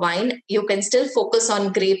lot of wine. You can still focus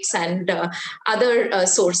on grapes and other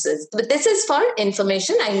sources. But this is for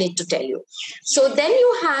information I need to tell you. So then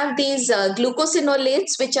you have these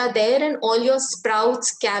glucosinolates, which are there in all your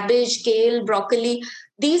sprouts, cabbage, kale, broccoli.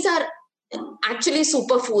 These are actually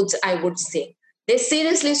superfoods, I would say. They're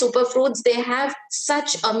seriously superfoods. They have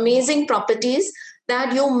such amazing properties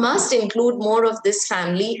that you must include more of this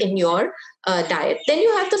family in your diet. Then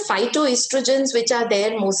you have the phytoestrogens, which are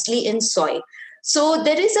there mostly in soy. So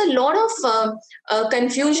there is a lot of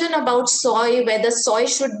confusion about soy, whether soy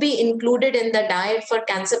should be included in the diet for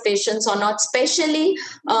cancer patients or not, especially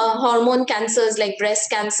hormone cancers like breast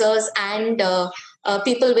cancers and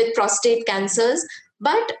people with prostate cancers.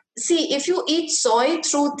 But see, if you eat soy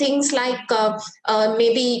through things like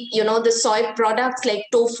maybe the soy products like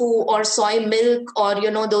tofu or soy milk, or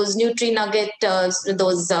those nutri-nugget,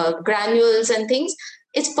 those granules and things,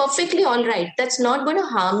 it's perfectly all right. That's not going to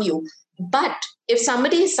harm you. But if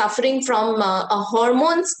somebody is suffering from a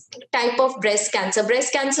hormones type of breast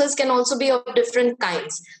cancers can also be of different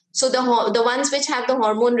kinds. So the ones which have the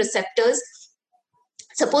hormone receptors,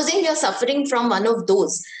 supposing you're suffering from one of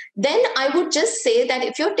those, then I would just say that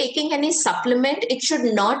if you're taking any supplement, it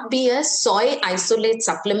should not be a soy isolate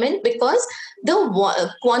supplement, because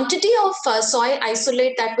the quantity of soy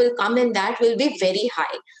isolate that will come in that will be very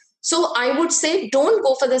high. So I would say don't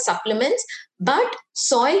go for the supplements, but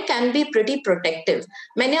soy can be pretty protective.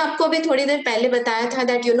 मैंने आपको अभी थोड़ी देर पहले बताया था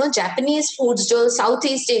that Japanese foods, जो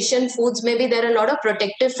Southeast Asian foods, maybe there are a lot of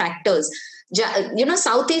protective factors.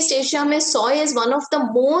 Southeast Asia mein soy is one of the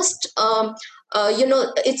most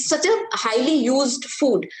it's such a highly used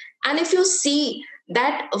food, and if you see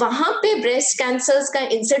that wahan pe breast cancers ka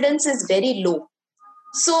incidence is very low.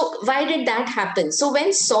 So why did that happen? So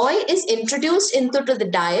when soy is introduced into the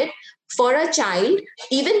diet for a child,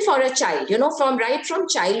 even for a child, from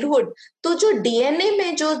childhood, तो जो DNA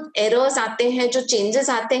में जो errors आते हैं, जो changes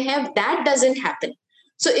आते हैं, that doesn't happen.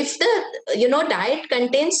 So if the diet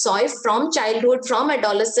contains soy from childhood, from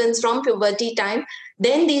adolescence, from puberty time,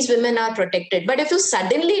 then these women are protected. But if you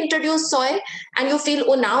suddenly introduce soy and you feel,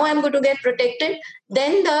 oh, now I'm going to get protected,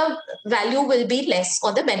 then the value will be less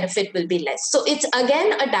or the benefit will be less. So it's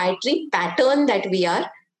again a dietary pattern that we are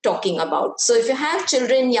talking about. So if you have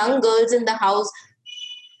children, young girls in the house,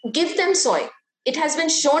 give them soy. It has been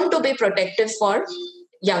shown to be protective for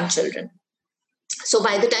young children. So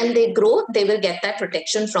by the time they grow, they will get that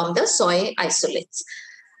protection from the soy isolates.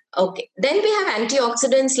 Okay, then we have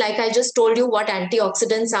antioxidants. Like I just told you what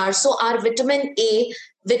antioxidants are. So our vitamin A,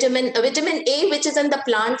 which is in the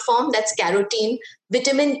plant form, that's carotene,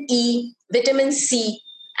 vitamin E, vitamin C,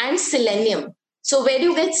 and selenium. So where do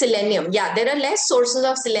you get selenium? Yeah, there are less sources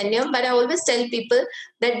of selenium, but I always tell people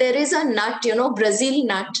that there is a nut, Brazil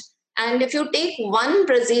nut. And if you take one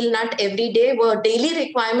Brazil nut every day, your daily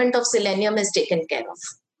requirement of selenium is taken care of.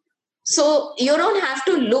 So you don't have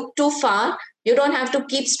to look too far. You don't have to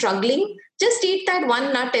keep struggling. Just eat that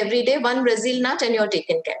one nut every day, one Brazil nut, and you're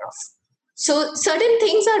taken care of. So certain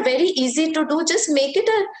things are very easy to do. Just make it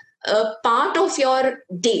a part of your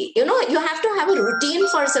day. You have to have a routine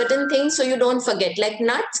for certain things so you don't forget. Like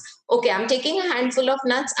nuts. Okay, I'm taking a handful of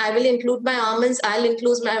nuts. I will include my almonds. I'll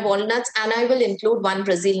include my walnuts, and I will include one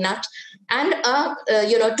Brazil nut and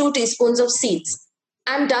 2 teaspoons of seeds.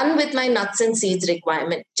 I'm done with my nuts and seeds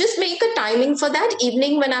requirement. Just make a timing for that.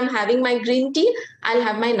 Evening when I'm having my green tea, I'll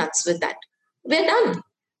have my nuts with that. We're done.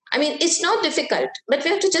 I mean, it's not difficult, but we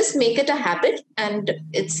have to just make it a habit, and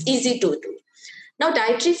it's easy to do. Now,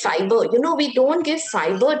 dietary fiber, we don't give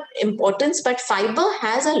fiber importance, but fiber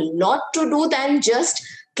has a lot to do than just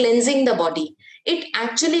cleansing the body. It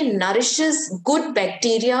actually nourishes good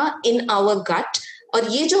bacteria in our gut. और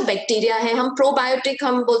ये जो bacteria है, हम probiotic,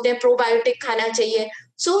 हम बोलते हैं probiotic खाना चाहिए.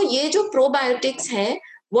 सो ये जो प्रोबायोटिक्स हैं,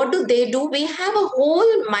 what do they do? We have a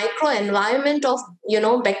whole micro environment of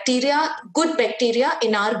bacteria, good bacteria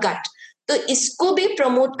in our gut. तो इसको भी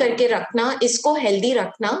प्रमोट करके रखना, इसको हेल्दी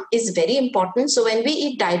रखना is very important. So when we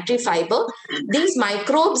eat dietary fiber, these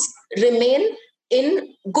microbes remain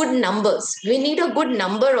in good numbers. We need a good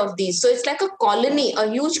number of these. So it's like a colony, a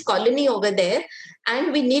huge colony over there,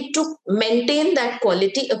 and we need to maintain that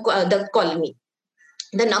quality, the colony,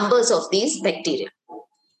 the numbers of these bacteria.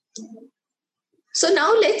 So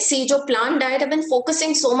now let's see, जो plant diet, I've been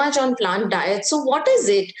focusing so much on plant diet. So what is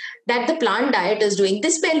it that the plant diet is doing?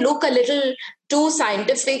 This may look a little too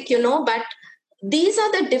scientific, but these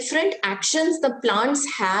are the different actions the plants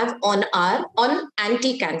have on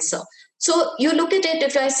anti-cancer. So you look at it,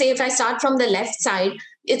 if I start from the left side,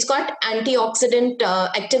 it's got antioxidant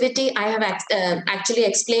activity. I have actually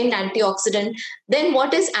explained antioxidant. Then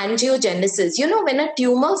what is angiogenesis? When a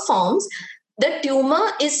tumor forms, the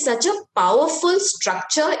tumor is such a powerful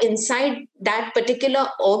structure inside that particular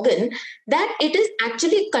organ that it is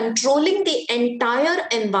actually controlling the entire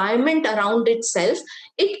environment around itself.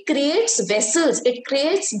 It creates vessels, it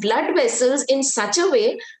creates blood vessels in such a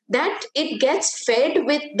way that it gets fed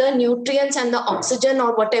with the nutrients and the oxygen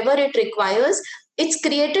or whatever it requires. It's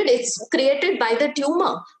created by the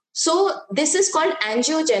tumor. So this is called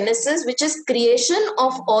angiogenesis, which is creation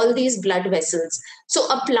of all these blood vessels. So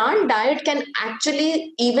a plant diet can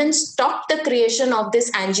actually even stop the creation of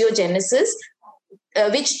this angiogenesis,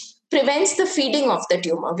 which prevents the feeding of the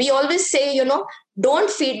tumor. We always say,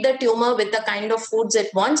 don't feed the tumor with the kind of foods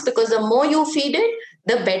it wants, because the more you feed it,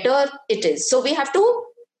 the better it is. So we have to,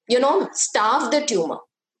 starve the tumor.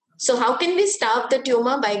 So how can we starve the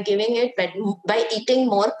tumor? By giving it, by eating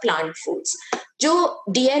more plant foods. जो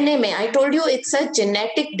DNA में, I told you it's a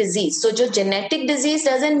genetic disease. So जो genetic disease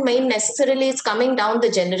doesn't mean necessarily it's coming down the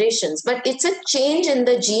generations, but it's a change in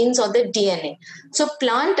the genes or the DNA. So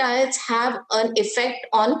plant diets have an effect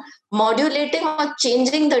on modulating or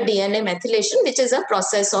changing the DNA methylation, which is a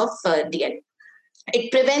process of DNA.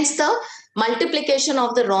 It prevents the multiplication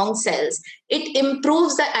of the wrong cells. It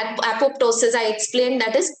improves the apoptosis. I explained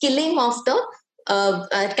that is killing of the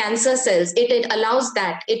cancer cells. It allows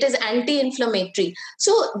that. It is anti-inflammatory.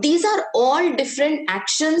 So these are all different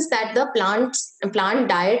actions that the plant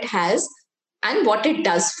diet has and what it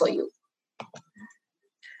does for you.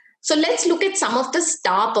 So let's look at some of the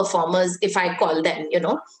star performers, if I call them,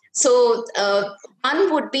 So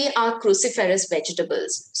one would be our cruciferous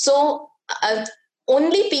vegetables. So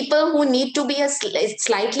only people who need to be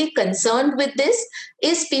slightly concerned with this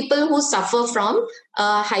is people who suffer from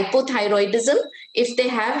hypothyroidism. If they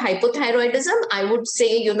have hypothyroidism, I would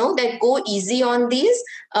say, that go easy on these,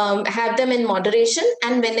 have them in moderation.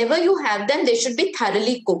 And whenever you have them, they should be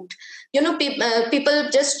thoroughly cooked. People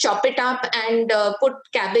just chop it up and put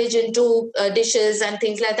cabbage into dishes and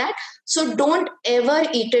things like that. So don't ever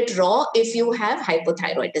eat it raw if you have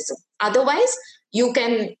hypothyroidism. Otherwise, you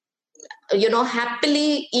can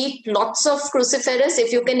happily eat lots of cruciferous.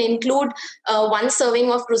 If you can include one serving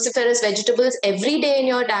of cruciferous vegetables every day in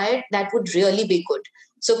your diet, that would really be good.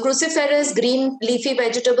 So cruciferous green leafy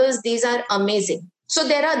vegetables, these are amazing. So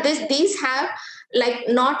these have like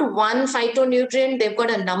not one phytonutrient, they've got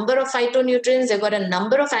a number of phytonutrients, they've got a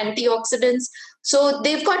number of antioxidants. So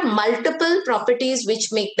they've got multiple properties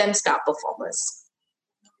which make them star performers.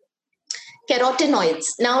 Carotenoids.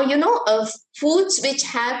 Now, foods which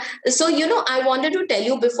have, so, I wanted to tell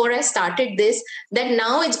you before I started this, that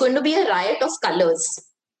now it's going to be a riot of colors.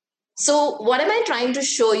 So what am I trying to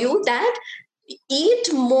show you? That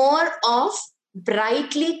eat more of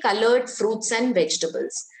brightly colored fruits and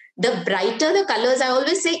vegetables. The brighter the colors, I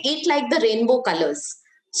always say eat like the rainbow colors.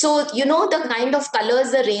 So, the kind of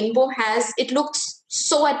colors the rainbow has, it looks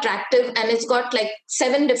so attractive and it's got like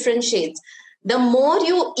 7 different shades. The more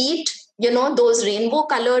you eat, those rainbow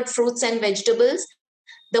colored fruits and vegetables,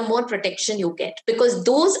 the more protection you get, because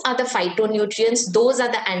those are the phytonutrients, those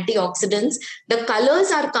are the antioxidants. The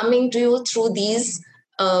colors are coming to you through these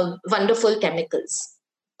wonderful chemicals.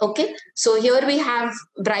 Okay, so here we have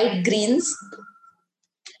bright greens.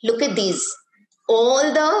 Look at these.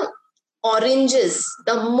 All the oranges,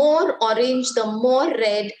 the more orange, the more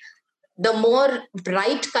red, the more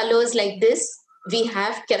bright colors like this, we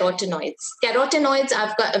have carotenoids. Carotenoids,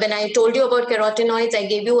 when I told you about carotenoids, I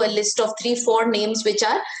gave you a list of 3-4 names, which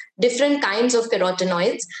are different kinds of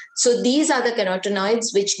carotenoids. So these are the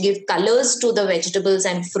carotenoids which give colors to the vegetables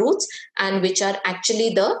and fruits, and which are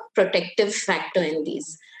actually the protective factor in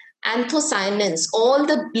these. Anthocyanins, all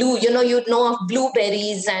the blue, you know of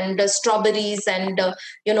blueberries and strawberries and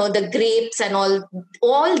the grapes and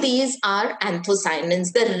all these are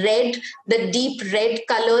anthocyanins. The red, the deep red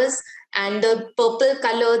colors and the purple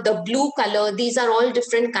color, the blue color, these are all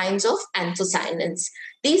different kinds of anthocyanins.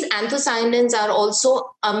 These anthocyanins are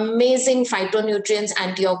also amazing phytonutrients,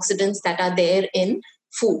 antioxidants that are there in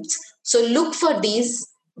foods. So look for these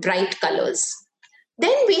bright colors.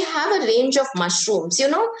 Then we have a range of mushrooms.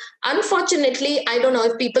 Unfortunately, I don't know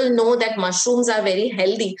if people know that mushrooms are very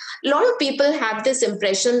healthy. A lot of people have this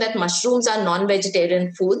impression that mushrooms are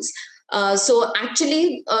non-vegetarian foods. So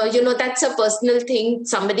actually, that's a personal thing.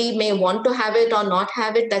 Somebody may want to have it or not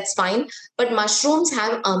have it. That's fine. But mushrooms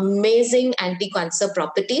have amazing anti-cancer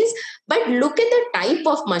properties. But look at the type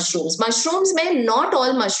of mushrooms. Mushrooms may not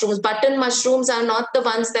all mushrooms. Button mushrooms are not the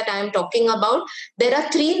ones that I am talking about. There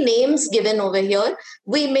are three names given over here.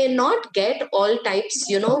 We may not get all types,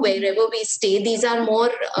 wherever we stay. These are more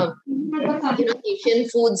Asian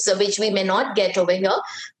foods which we may not get over here,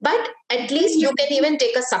 but at least you can even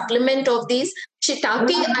take a supplement of these.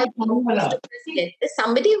 Shiitake, I think most of us get. There's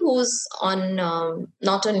somebody who's on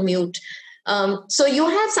not on mute. So you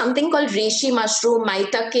have something called reishi mushroom,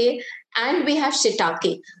 maitake, and we have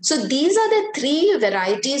shiitake. So these are the three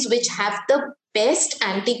varieties which have the best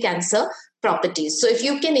anti-cancer properties. So if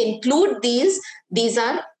you can include these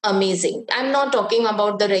are amazing. I'm not talking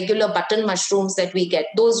about the regular button mushrooms that we get.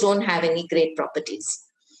 Those don't have any great properties.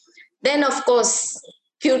 Then, of course,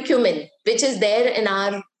 curcumin, which is there in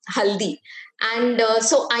our haldi. And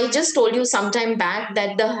so I just told you sometime back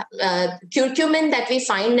that the curcumin that we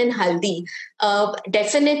find in haldi,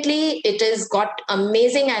 definitely it has got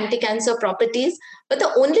amazing anti-cancer properties. But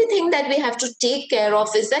the only thing that we have to take care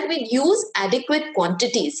of is that we use adequate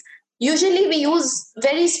quantities. Usually we use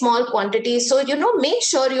very small quantities. So, make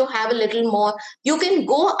sure you have a little more. You can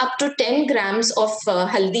go up to 10 grams of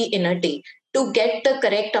haldi in a day to get the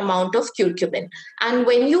correct amount of curcumin. And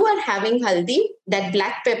when you are having haldi, that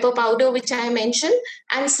black pepper powder, which I mentioned,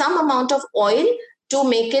 and some amount of oil to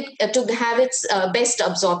make it, to have its best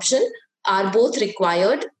absorption, are both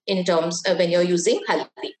required in terms when you're using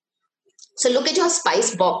haldi. So look at your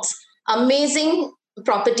spice box. Amazing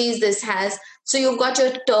properties this has. So you've got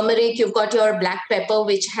your turmeric, you've got your black pepper,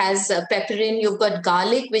 which has pepperin, you've got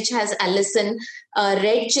garlic, which has allicin,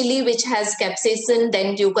 red chili, which has capsaicin,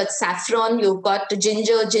 then you've got saffron, you've got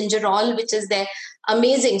gingerol, which is there.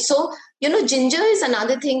 Amazing. So, ginger is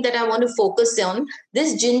another thing that I want to focus on.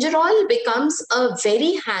 This gingerol becomes a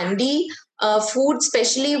very handy food,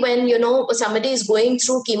 especially when somebody is going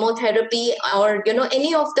through chemotherapy or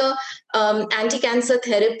any of the anti-cancer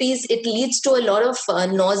therapies. It leads to a lot of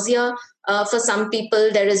nausea. For some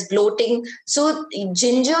people there is bloating, so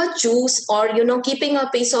ginger juice, or keeping a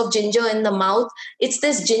piece of ginger in the mouth, it's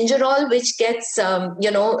this gingerol which gets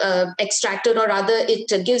extracted, or rather it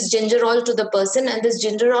gives gingerol to the person, and this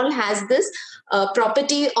gingerol has this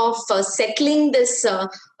property of settling this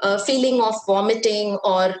feeling of vomiting,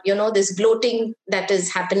 or this bloating that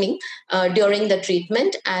is happening during the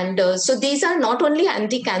treatment. And so these are not only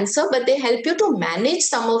anti-cancer, but they help you to manage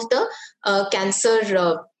some of the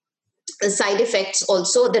cancer side effects,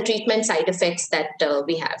 also the treatment side effects that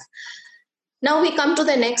we have. Now we come to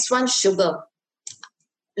the next one, sugar.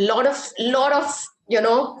 Lot of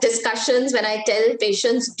discussions when I tell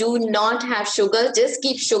patients, do not have sugar, just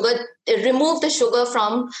keep sugar, remove the sugar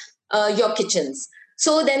from your kitchens.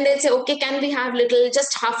 So then they say, okay, can we have little,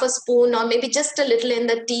 just half a spoon, or maybe just a little in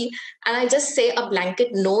the tea? And I just say a blanket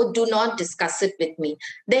no, do not discuss it with me.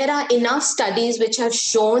 There are enough studies which have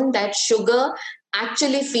shown that sugar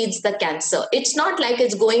actually feeds the cancer. It's not like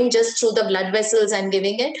it's going just through the blood vessels and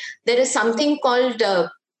giving it. There is something called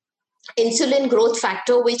insulin growth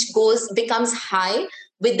factor, which becomes high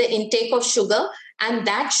with the intake of sugar, and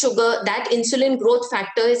that insulin growth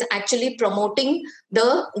factor is actually promoting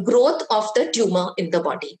the growth of the tumor in the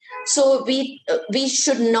body. So we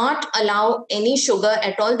should not allow any sugar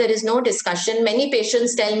at all. There is no discussion. Many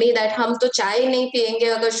patients tell me that hum to chai nahi piyenge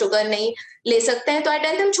agar sugar nahi le sakte hain. So I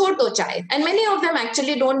tell them chhod do chai, and many of them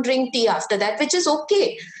actually don't drink tea after that, which is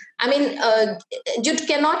okay. I mean, you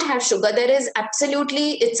cannot have sugar. There is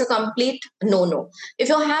absolutely, it's a complete no-no. If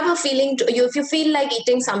you have a feeling, if you feel like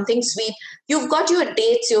eating something sweet, you've got your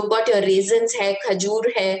dates, you've got your raisins hai, khajur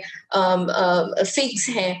hai, figs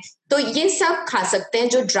hai. तो ये सब खा सकते हैं.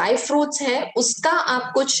 जो dry fruits है उसका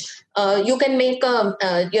आप कुछ you can make a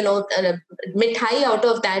मिठाई out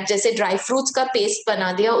of that. जैसे ड्राई फ्रूट्स का पेस्ट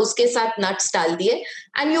बना दिया, उसके साथ नट्स डाल दिए,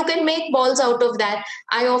 and you can make balls out of that.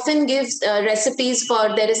 I often give recipes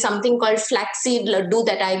for, there is something called flaxseed laddu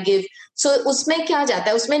that I give. So उसमें क्या जाता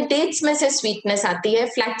है, उसमें dates में से sweetness आती है,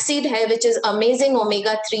 flaxseed है which is amazing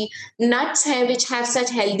omega-3, nuts है which have such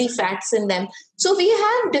healthy fats in them. So we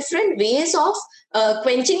have different ways of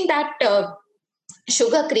quenching that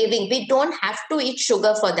sugar craving. We don't have to eat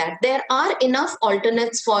sugar for that. There are enough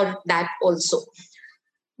alternates for that also.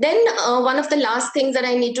 Then one of the last things that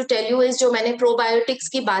I need to tell you is जो मैंने probiotics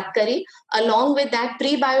की बात करी, along with that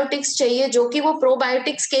prebiotics चाहिए, जो कि वो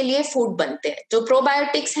probiotics के लिए food बनते हैं. जो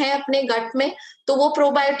probiotics हैं अपने gut में, तो वो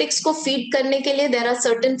probiotics को feed करने के लिए there are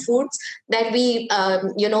certain foods that we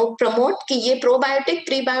promote कि ये probiotic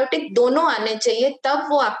prebiotic दोनों आने चाहिए, तब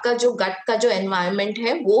वो आपका जो gut का जो environment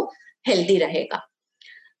है वो हेल्दी रहेगा।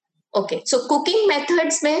 ओके, सो कुकिंग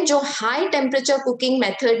मेथड्स में जो हाई टेम्परेचर कुकिंग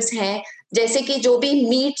मेथड्स हैं, जैसे कि जो भी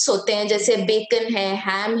मीट्स होते हैं, जैसे बेकन है,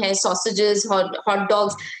 हैम है, सॉसेजेस, हॉट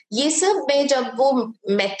डॉग्स, ये सब में जब वो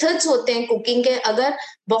मेथड्स होते हैं कुकिंग के, अगर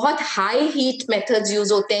बहुत हाई हीट मेथड्स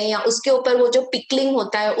यूज होते हैं या उसके ऊपर वो जो पिकलिंग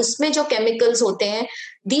होता है उसमें जो केमिकल्स होते हैं,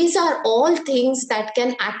 these are all things that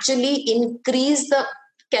can actually increase the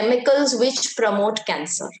chemicals which promote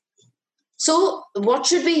cancer. So what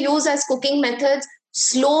should we use as cooking methods?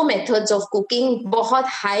 Slow methods of cooking, बहुत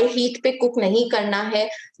हाई हीट पे कुक नहीं करना है,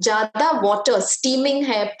 ज्यादा वाटर, स्टीमिंग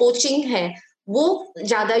है, poaching है, वो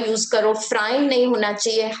ज्यादा यूज करो, फ्राइंग नहीं होना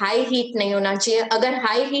चाहिए, हाई हीट नहीं होना चाहिए। अगर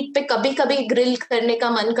हाई हीट पे कभी कभी ग्रिल करने का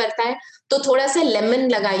मन करता है तो थोड़ा सा लेमन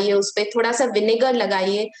लगाइए, उस पर थोड़ा सा विनेगर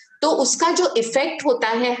लगाइए, तो उसका जो इफेक्ट होता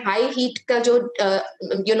है हाई हीट का, जो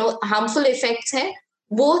हार्मफुल इफेक्ट्स है,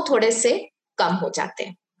 वो थोड़े से कम हो जाते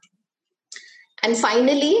हैं। And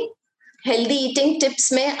finally healthy eating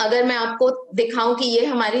tips में अगर मैं आपको दिखाऊं कि ये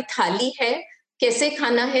हमारी थाली है, कैसे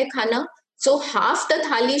खाना है खाना, सो हाफ द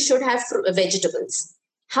थाली should have vegetables,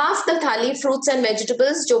 half the थाली फ्रूट्स एंड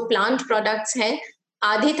वेजिटेबल्स, जो प्लांट प्रोडक्ट्स हैं।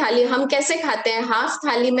 आधी थाली हम कैसे खाते हैं, हाफ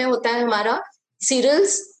थाली में होता है हमारा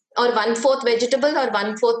सीरियल्स और 1/4 वेजिटेबल और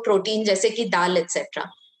 1/4 प्रोटीन, जैसे कि दाल एक्सेट्रा।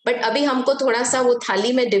 बट अभी हमको थोड़ा सा वो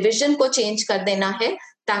थाली में डिविजन को चेंज कर देना है,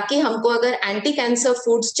 ताकि हमको अगर एंटी कैंसर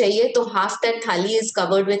फूड्स चाहिए तो हाफ दैट थाली is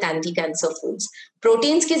covered with anti cancer foods.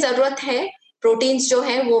 Proteins की जरूरत है, प्रोटीन्स जो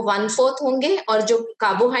है वो 1/4 होंगे, और जो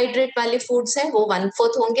कार्बोहाइड्रेट वाले फूड्स हैं वो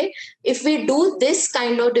 1/4 होंगे। If we do this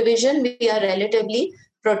kind of division, we are relatively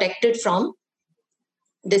protected from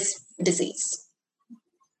this disease.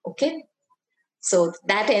 Okay, so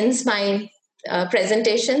that ends my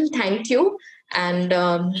presentation. Thank you, and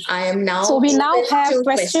I am now So we now open have to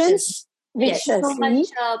questions. Which Yes. So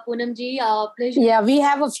much, Poonam ji. Pleasure. Yeah, we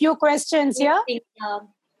have a few questions here.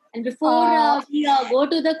 And before we go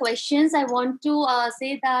to the questions, I want to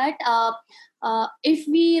say that if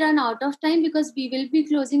we run out of time, because we will be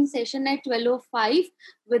closing session at 12:05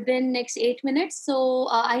 within next 8 minutes, so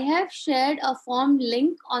I have shared a form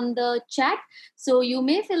link on the chat, so you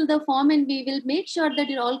may fill the form and we will make sure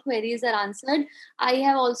that your all queries are answered. I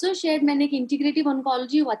have also shared, मैंने एक integrative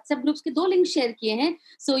oncology WhatsApp groups के 2 links share किए हैं,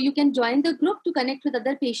 so you can join the group to connect with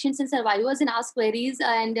other patients and survivors and ask queries,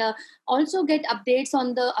 and also get updates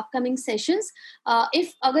on the upcoming sessions.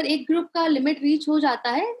 If अगर एक group का limit reach हो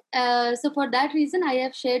जाता है, so for that reason I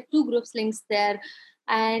have shared 2 groups links there.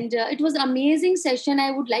 And it was an amazing session.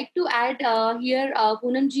 I would like to add here,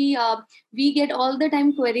 Poonam ji, we get all the time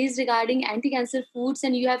queries regarding anti-cancer foods,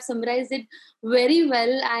 and you have summarized it very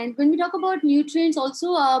well. And when we talk about nutrients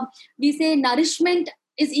also, we say nourishment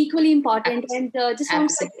is equally important. And just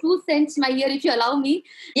want to 2 cents my here, if you allow me.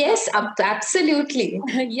 Yes, absolutely.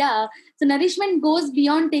 Yeah, so nourishment goes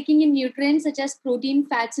beyond taking in nutrients such as protein,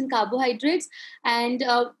 fats, and carbohydrates. And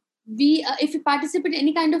if you participate in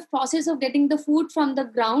any kind of process of getting the food from the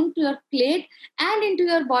ground to your plate and into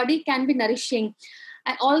your body, can be nourishing.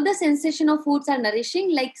 And all the sensation of foods are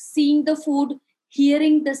nourishing, like seeing the food,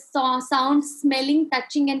 hearing the sound, smelling,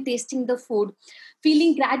 touching, and tasting the food,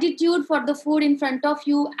 feeling gratitude for the food in front of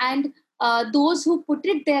you and those who put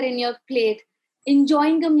it there in your plate,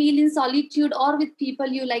 enjoying a meal in solitude or with people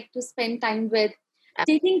you like to spend time with,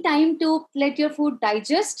 taking time to let your food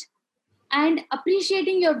digest, and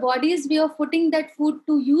appreciating your body's way of putting that food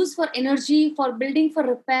to use for energy, for building, for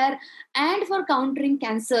repair, and for countering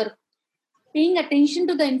cancer. Paying attention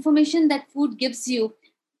to the information that food gives you.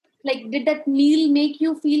 Like, did that meal make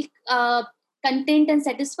you feel content and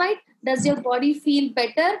satisfied? Does your body feel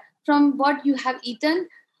better from what you have eaten?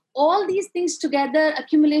 All these things together,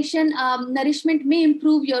 accumulation, nourishment may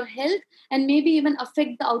improve your health and maybe even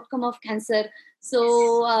affect the outcome of cancer. So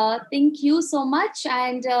thank you so much,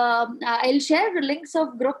 and I'll share the links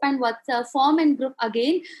of group and WhatsApp form and group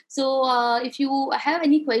again. So if you have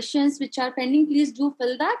any questions which are pending, please do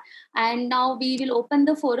fill that. And now we will open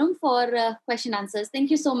the forum for question answers. Thank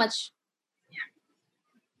you so much.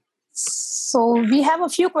 So we have a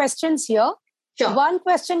few questions here. Sure. One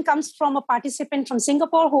question comes from a participant from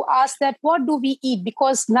Singapore who asked that what do we eat,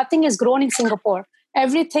 because nothing is grown in Singapore.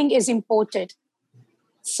 Everything is imported.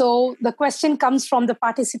 So the question comes from the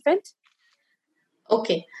participant.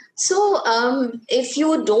 Okay. So if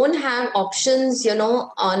you don't have options,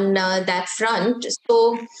 on that front,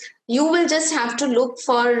 so you will just have to look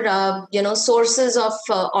for, sources of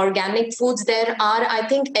organic foods. There are, I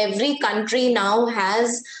think every country now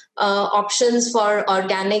has options for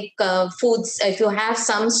organic foods. If you have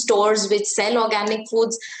some stores which sell organic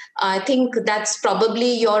foods, I think that's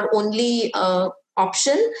probably your only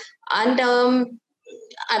option. And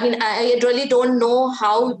I mean, I really don't know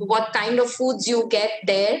what kind of foods you get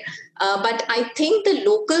there. But I think the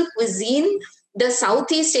local cuisine, the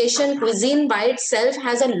Southeast Asian cuisine by itself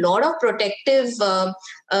has a lot of protective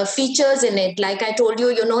features in it. Like I told you,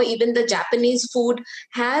 even the Japanese food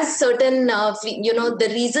has certain, the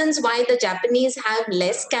reasons why the Japanese have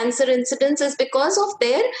less cancer incidence is because of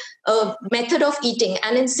their method of eating.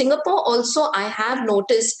 And in Singapore also, I have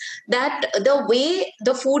noticed that the way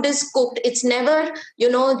the food is cooked, it's never,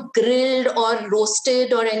 grilled or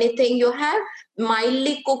roasted or anything. You have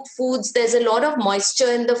mildly cooked foods. There's a lot of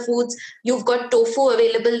moisture in the foods. You've got tofu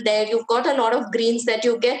available there. You've got a lot of greens that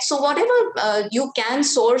you get. So whatever you can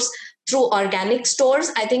source through organic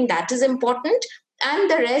stores, I think that is important. And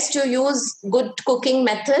the rest you use good cooking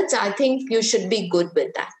methods. I think you should be good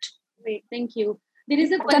with that. Great, thank you. There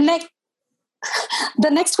is a question. The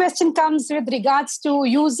next question comes with regards to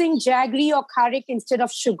using jaggery or kharik instead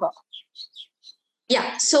of sugar.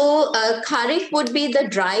 Yeah, so kharik would be the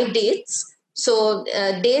dry dates. So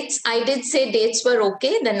dates, I did say dates were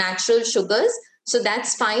okay, the natural sugars. So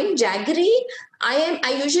that's fine. Jaggery,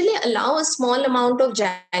 I usually allow a small amount of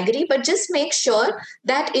jaggery, but just make sure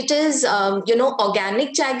that it is,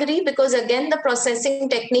 organic jaggery, because again, the processing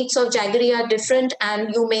techniques of jaggery are different,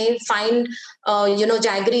 and you may find,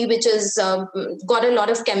 jaggery which is got a lot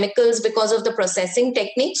of chemicals because of the processing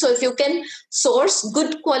technique. So if you can source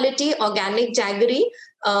good quality organic jaggery,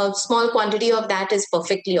 small quantity of that is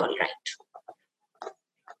perfectly all right.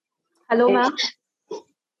 Hello, ma'am.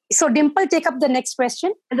 So Dimple, take up the next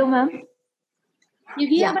question. Hello, ma'am.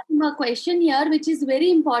 We have a question here, which is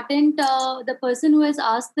very important. The person who has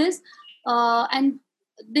asked this, and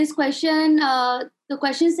this question, the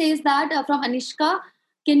question says that from Anishka,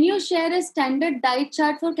 can you share a standard diet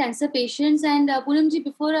chart for cancer patients? And Poonamji,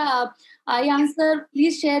 before I answer,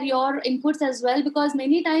 please share your inputs as well, because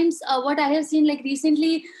many times what I have seen, like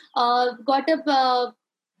recently got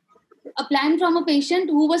a plan from a patient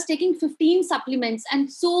who was taking 15 supplements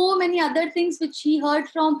and so many other things which he heard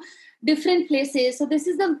from different places. So this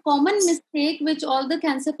is the common mistake which all the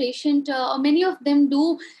cancer patient or many of them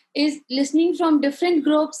do, is listening from different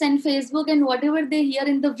groups and Facebook and whatever they hear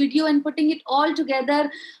in the video and putting it all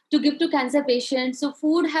together to give to cancer patients. So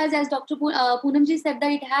food has, as Dr. Poonamji said,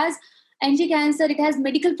 that it has anti-cancer, it has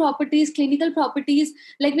medical properties, clinical properties.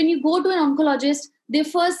 Like when you go to an oncologist, they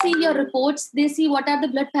first see your reports, they see what are the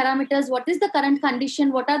blood parameters, what is the current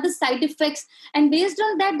condition, what are the side effects, and based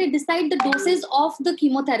on that, they decide the doses of the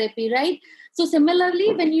chemotherapy, right? So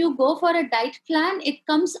similarly, when you go for a diet plan, it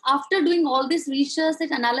comes after doing all this research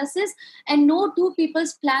and analysis, and no two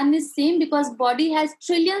people's plan is same, because body has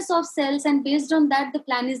trillions of cells, and based on that, the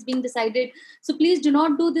plan is being decided. So please do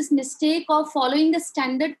not do this mistake of following the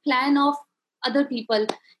standard plan of other people.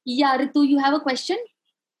 Yeah, Ritu, you have a question?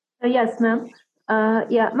 Yes, ma'am.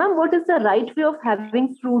 Ma'am, what is the right way of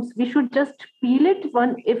having fruits? We should just peel it.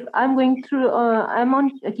 If I'm going through, I'm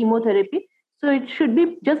on chemotherapy, so it should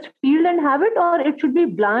be just peeled and have it, or it should be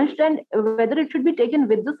blanched, and whether it should be taken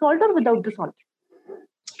with the salt or without the salt.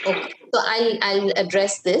 Okay, so I'll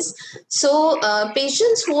address this. So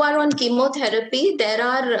patients who are on chemotherapy, there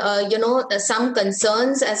are some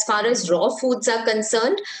concerns as far as raw foods are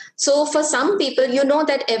concerned. So for some people,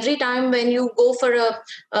 that every time when you go for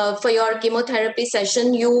your chemotherapy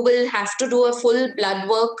session, you will have to do a full blood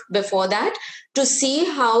work before that to see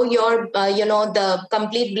how your the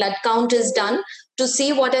complete blood count is done, to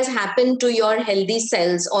see what has happened to your healthy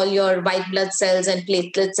cells, all your white blood cells and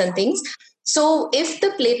platelets and things. So if the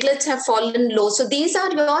platelets have fallen low, so these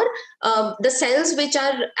are your the cells which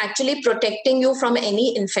are actually protecting you from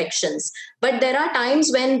any infections. But there are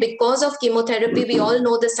times when, because of chemotherapy, we all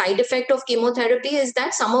know the side effect of chemotherapy is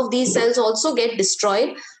that some of these cells also get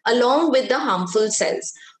destroyed along with the harmful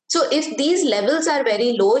cells. So if these levels are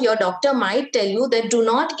very low, your doctor might tell you that do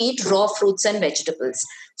not eat raw fruits and vegetables.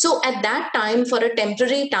 So at that time, for a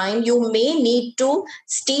temporary time, you may need to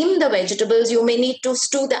steam the vegetables. You may need to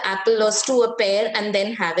stew the apple or stew a pear and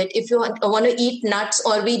then have it. If you want to eat nuts,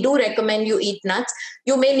 or we do recommend you eat nuts,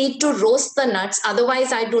 you may need to roast the nuts.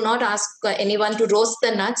 Otherwise, I do not ask anyone to roast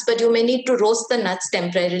the nuts, but you may need to roast the nuts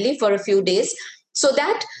temporarily for a few days, so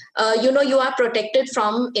that you are protected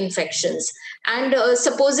from infections. And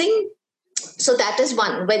so that is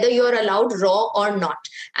one, whether you are allowed raw or not.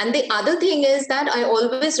 And the other thing is that I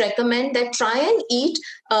always recommend that try and eat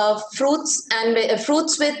fruits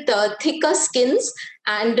with thicker skins.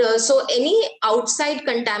 And so any outside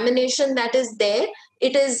contamination that is there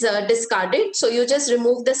it is discarded. So you just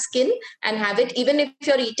remove the skin and have it. Even if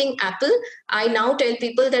you're eating apple, I now tell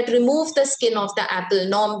people that remove the skin of the apple.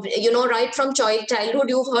 No, right from childhood,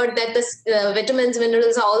 you've heard that the vitamins,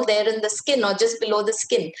 minerals are all there in the skin or just below the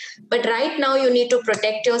skin. But right now you need to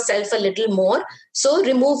protect yourself a little more. So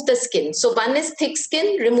remove the skin. So one is thick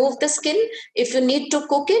skin, remove the skin. If you need to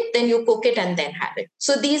cook it, then you cook it and then have it.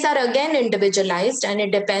 So these are again individualized, and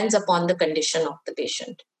it depends upon the condition of the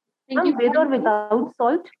patient. With or without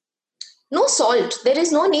salt? No salt. There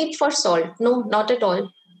is no need for salt. No, not at all.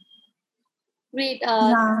 Great.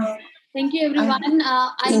 Thank you, everyone.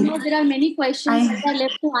 I know there are many questions that are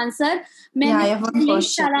left to answer. I have one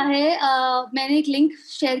question. मैंने एक link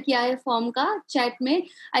share किया है form का chat में.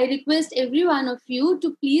 I request every one of you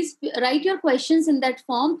to please write your questions in that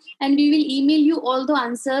form, and we will email you all the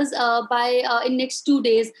answers in next 2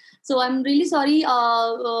 days. So I'm really sorry.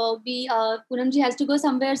 Poonam ji has to go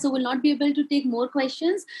somewhere, so will not be able to take more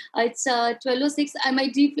questions. It's 12:06. I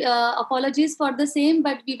might give apologies for the same,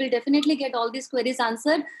 but we will definitely get all these queries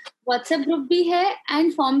answered. WhatsApp group भी है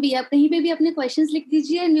and form भी है. आप कहीं पे भी अपने questions लिख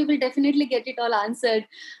दीजिए and we will definitely get it all answered.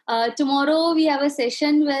 Tomorrow we have a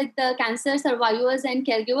session with cancer survivors and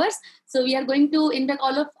caregivers. So we are going to,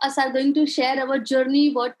 all of us are going to share our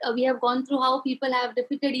journey, what we have gone through, how people have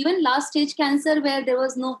defeated even last stage cancer where there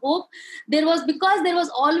was no hope. There was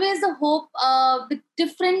always a hope with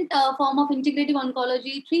different form of integrative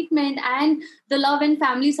oncology treatment and the love and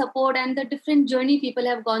family support and the different journey people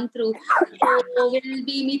have gone through. So we'll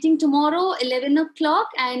be meeting tomorrow 11 o'clock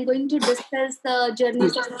and going to discuss the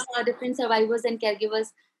journeys of different survivors and caregivers.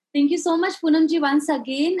 Thank you so much, Poonam ji, once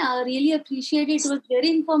again. I really appreciate it. It was very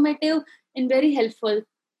informative and very helpful.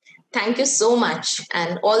 Thank you so much,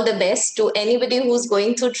 and all the best to anybody who's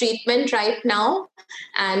going through treatment right now.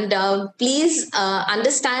 And please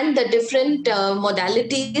understand the different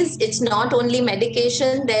modalities. It's not only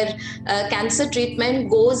medication. Their cancer treatment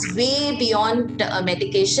goes way beyond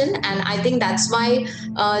medication, and I think that's why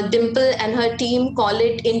Dimple and her team call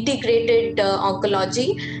it integrated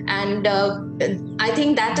oncology. And I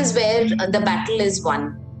think that is where the battle is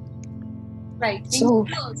won. Right.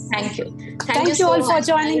 Thank you. Thank you all for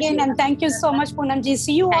joining in, and thank you so much, Poonam ji.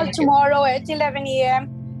 See you all tomorrow at 11 a.m.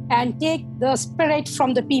 and take the spirit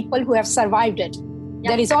from the people who have survived it. Yep.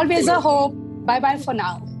 There is always a hope. Bye-bye for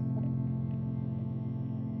now.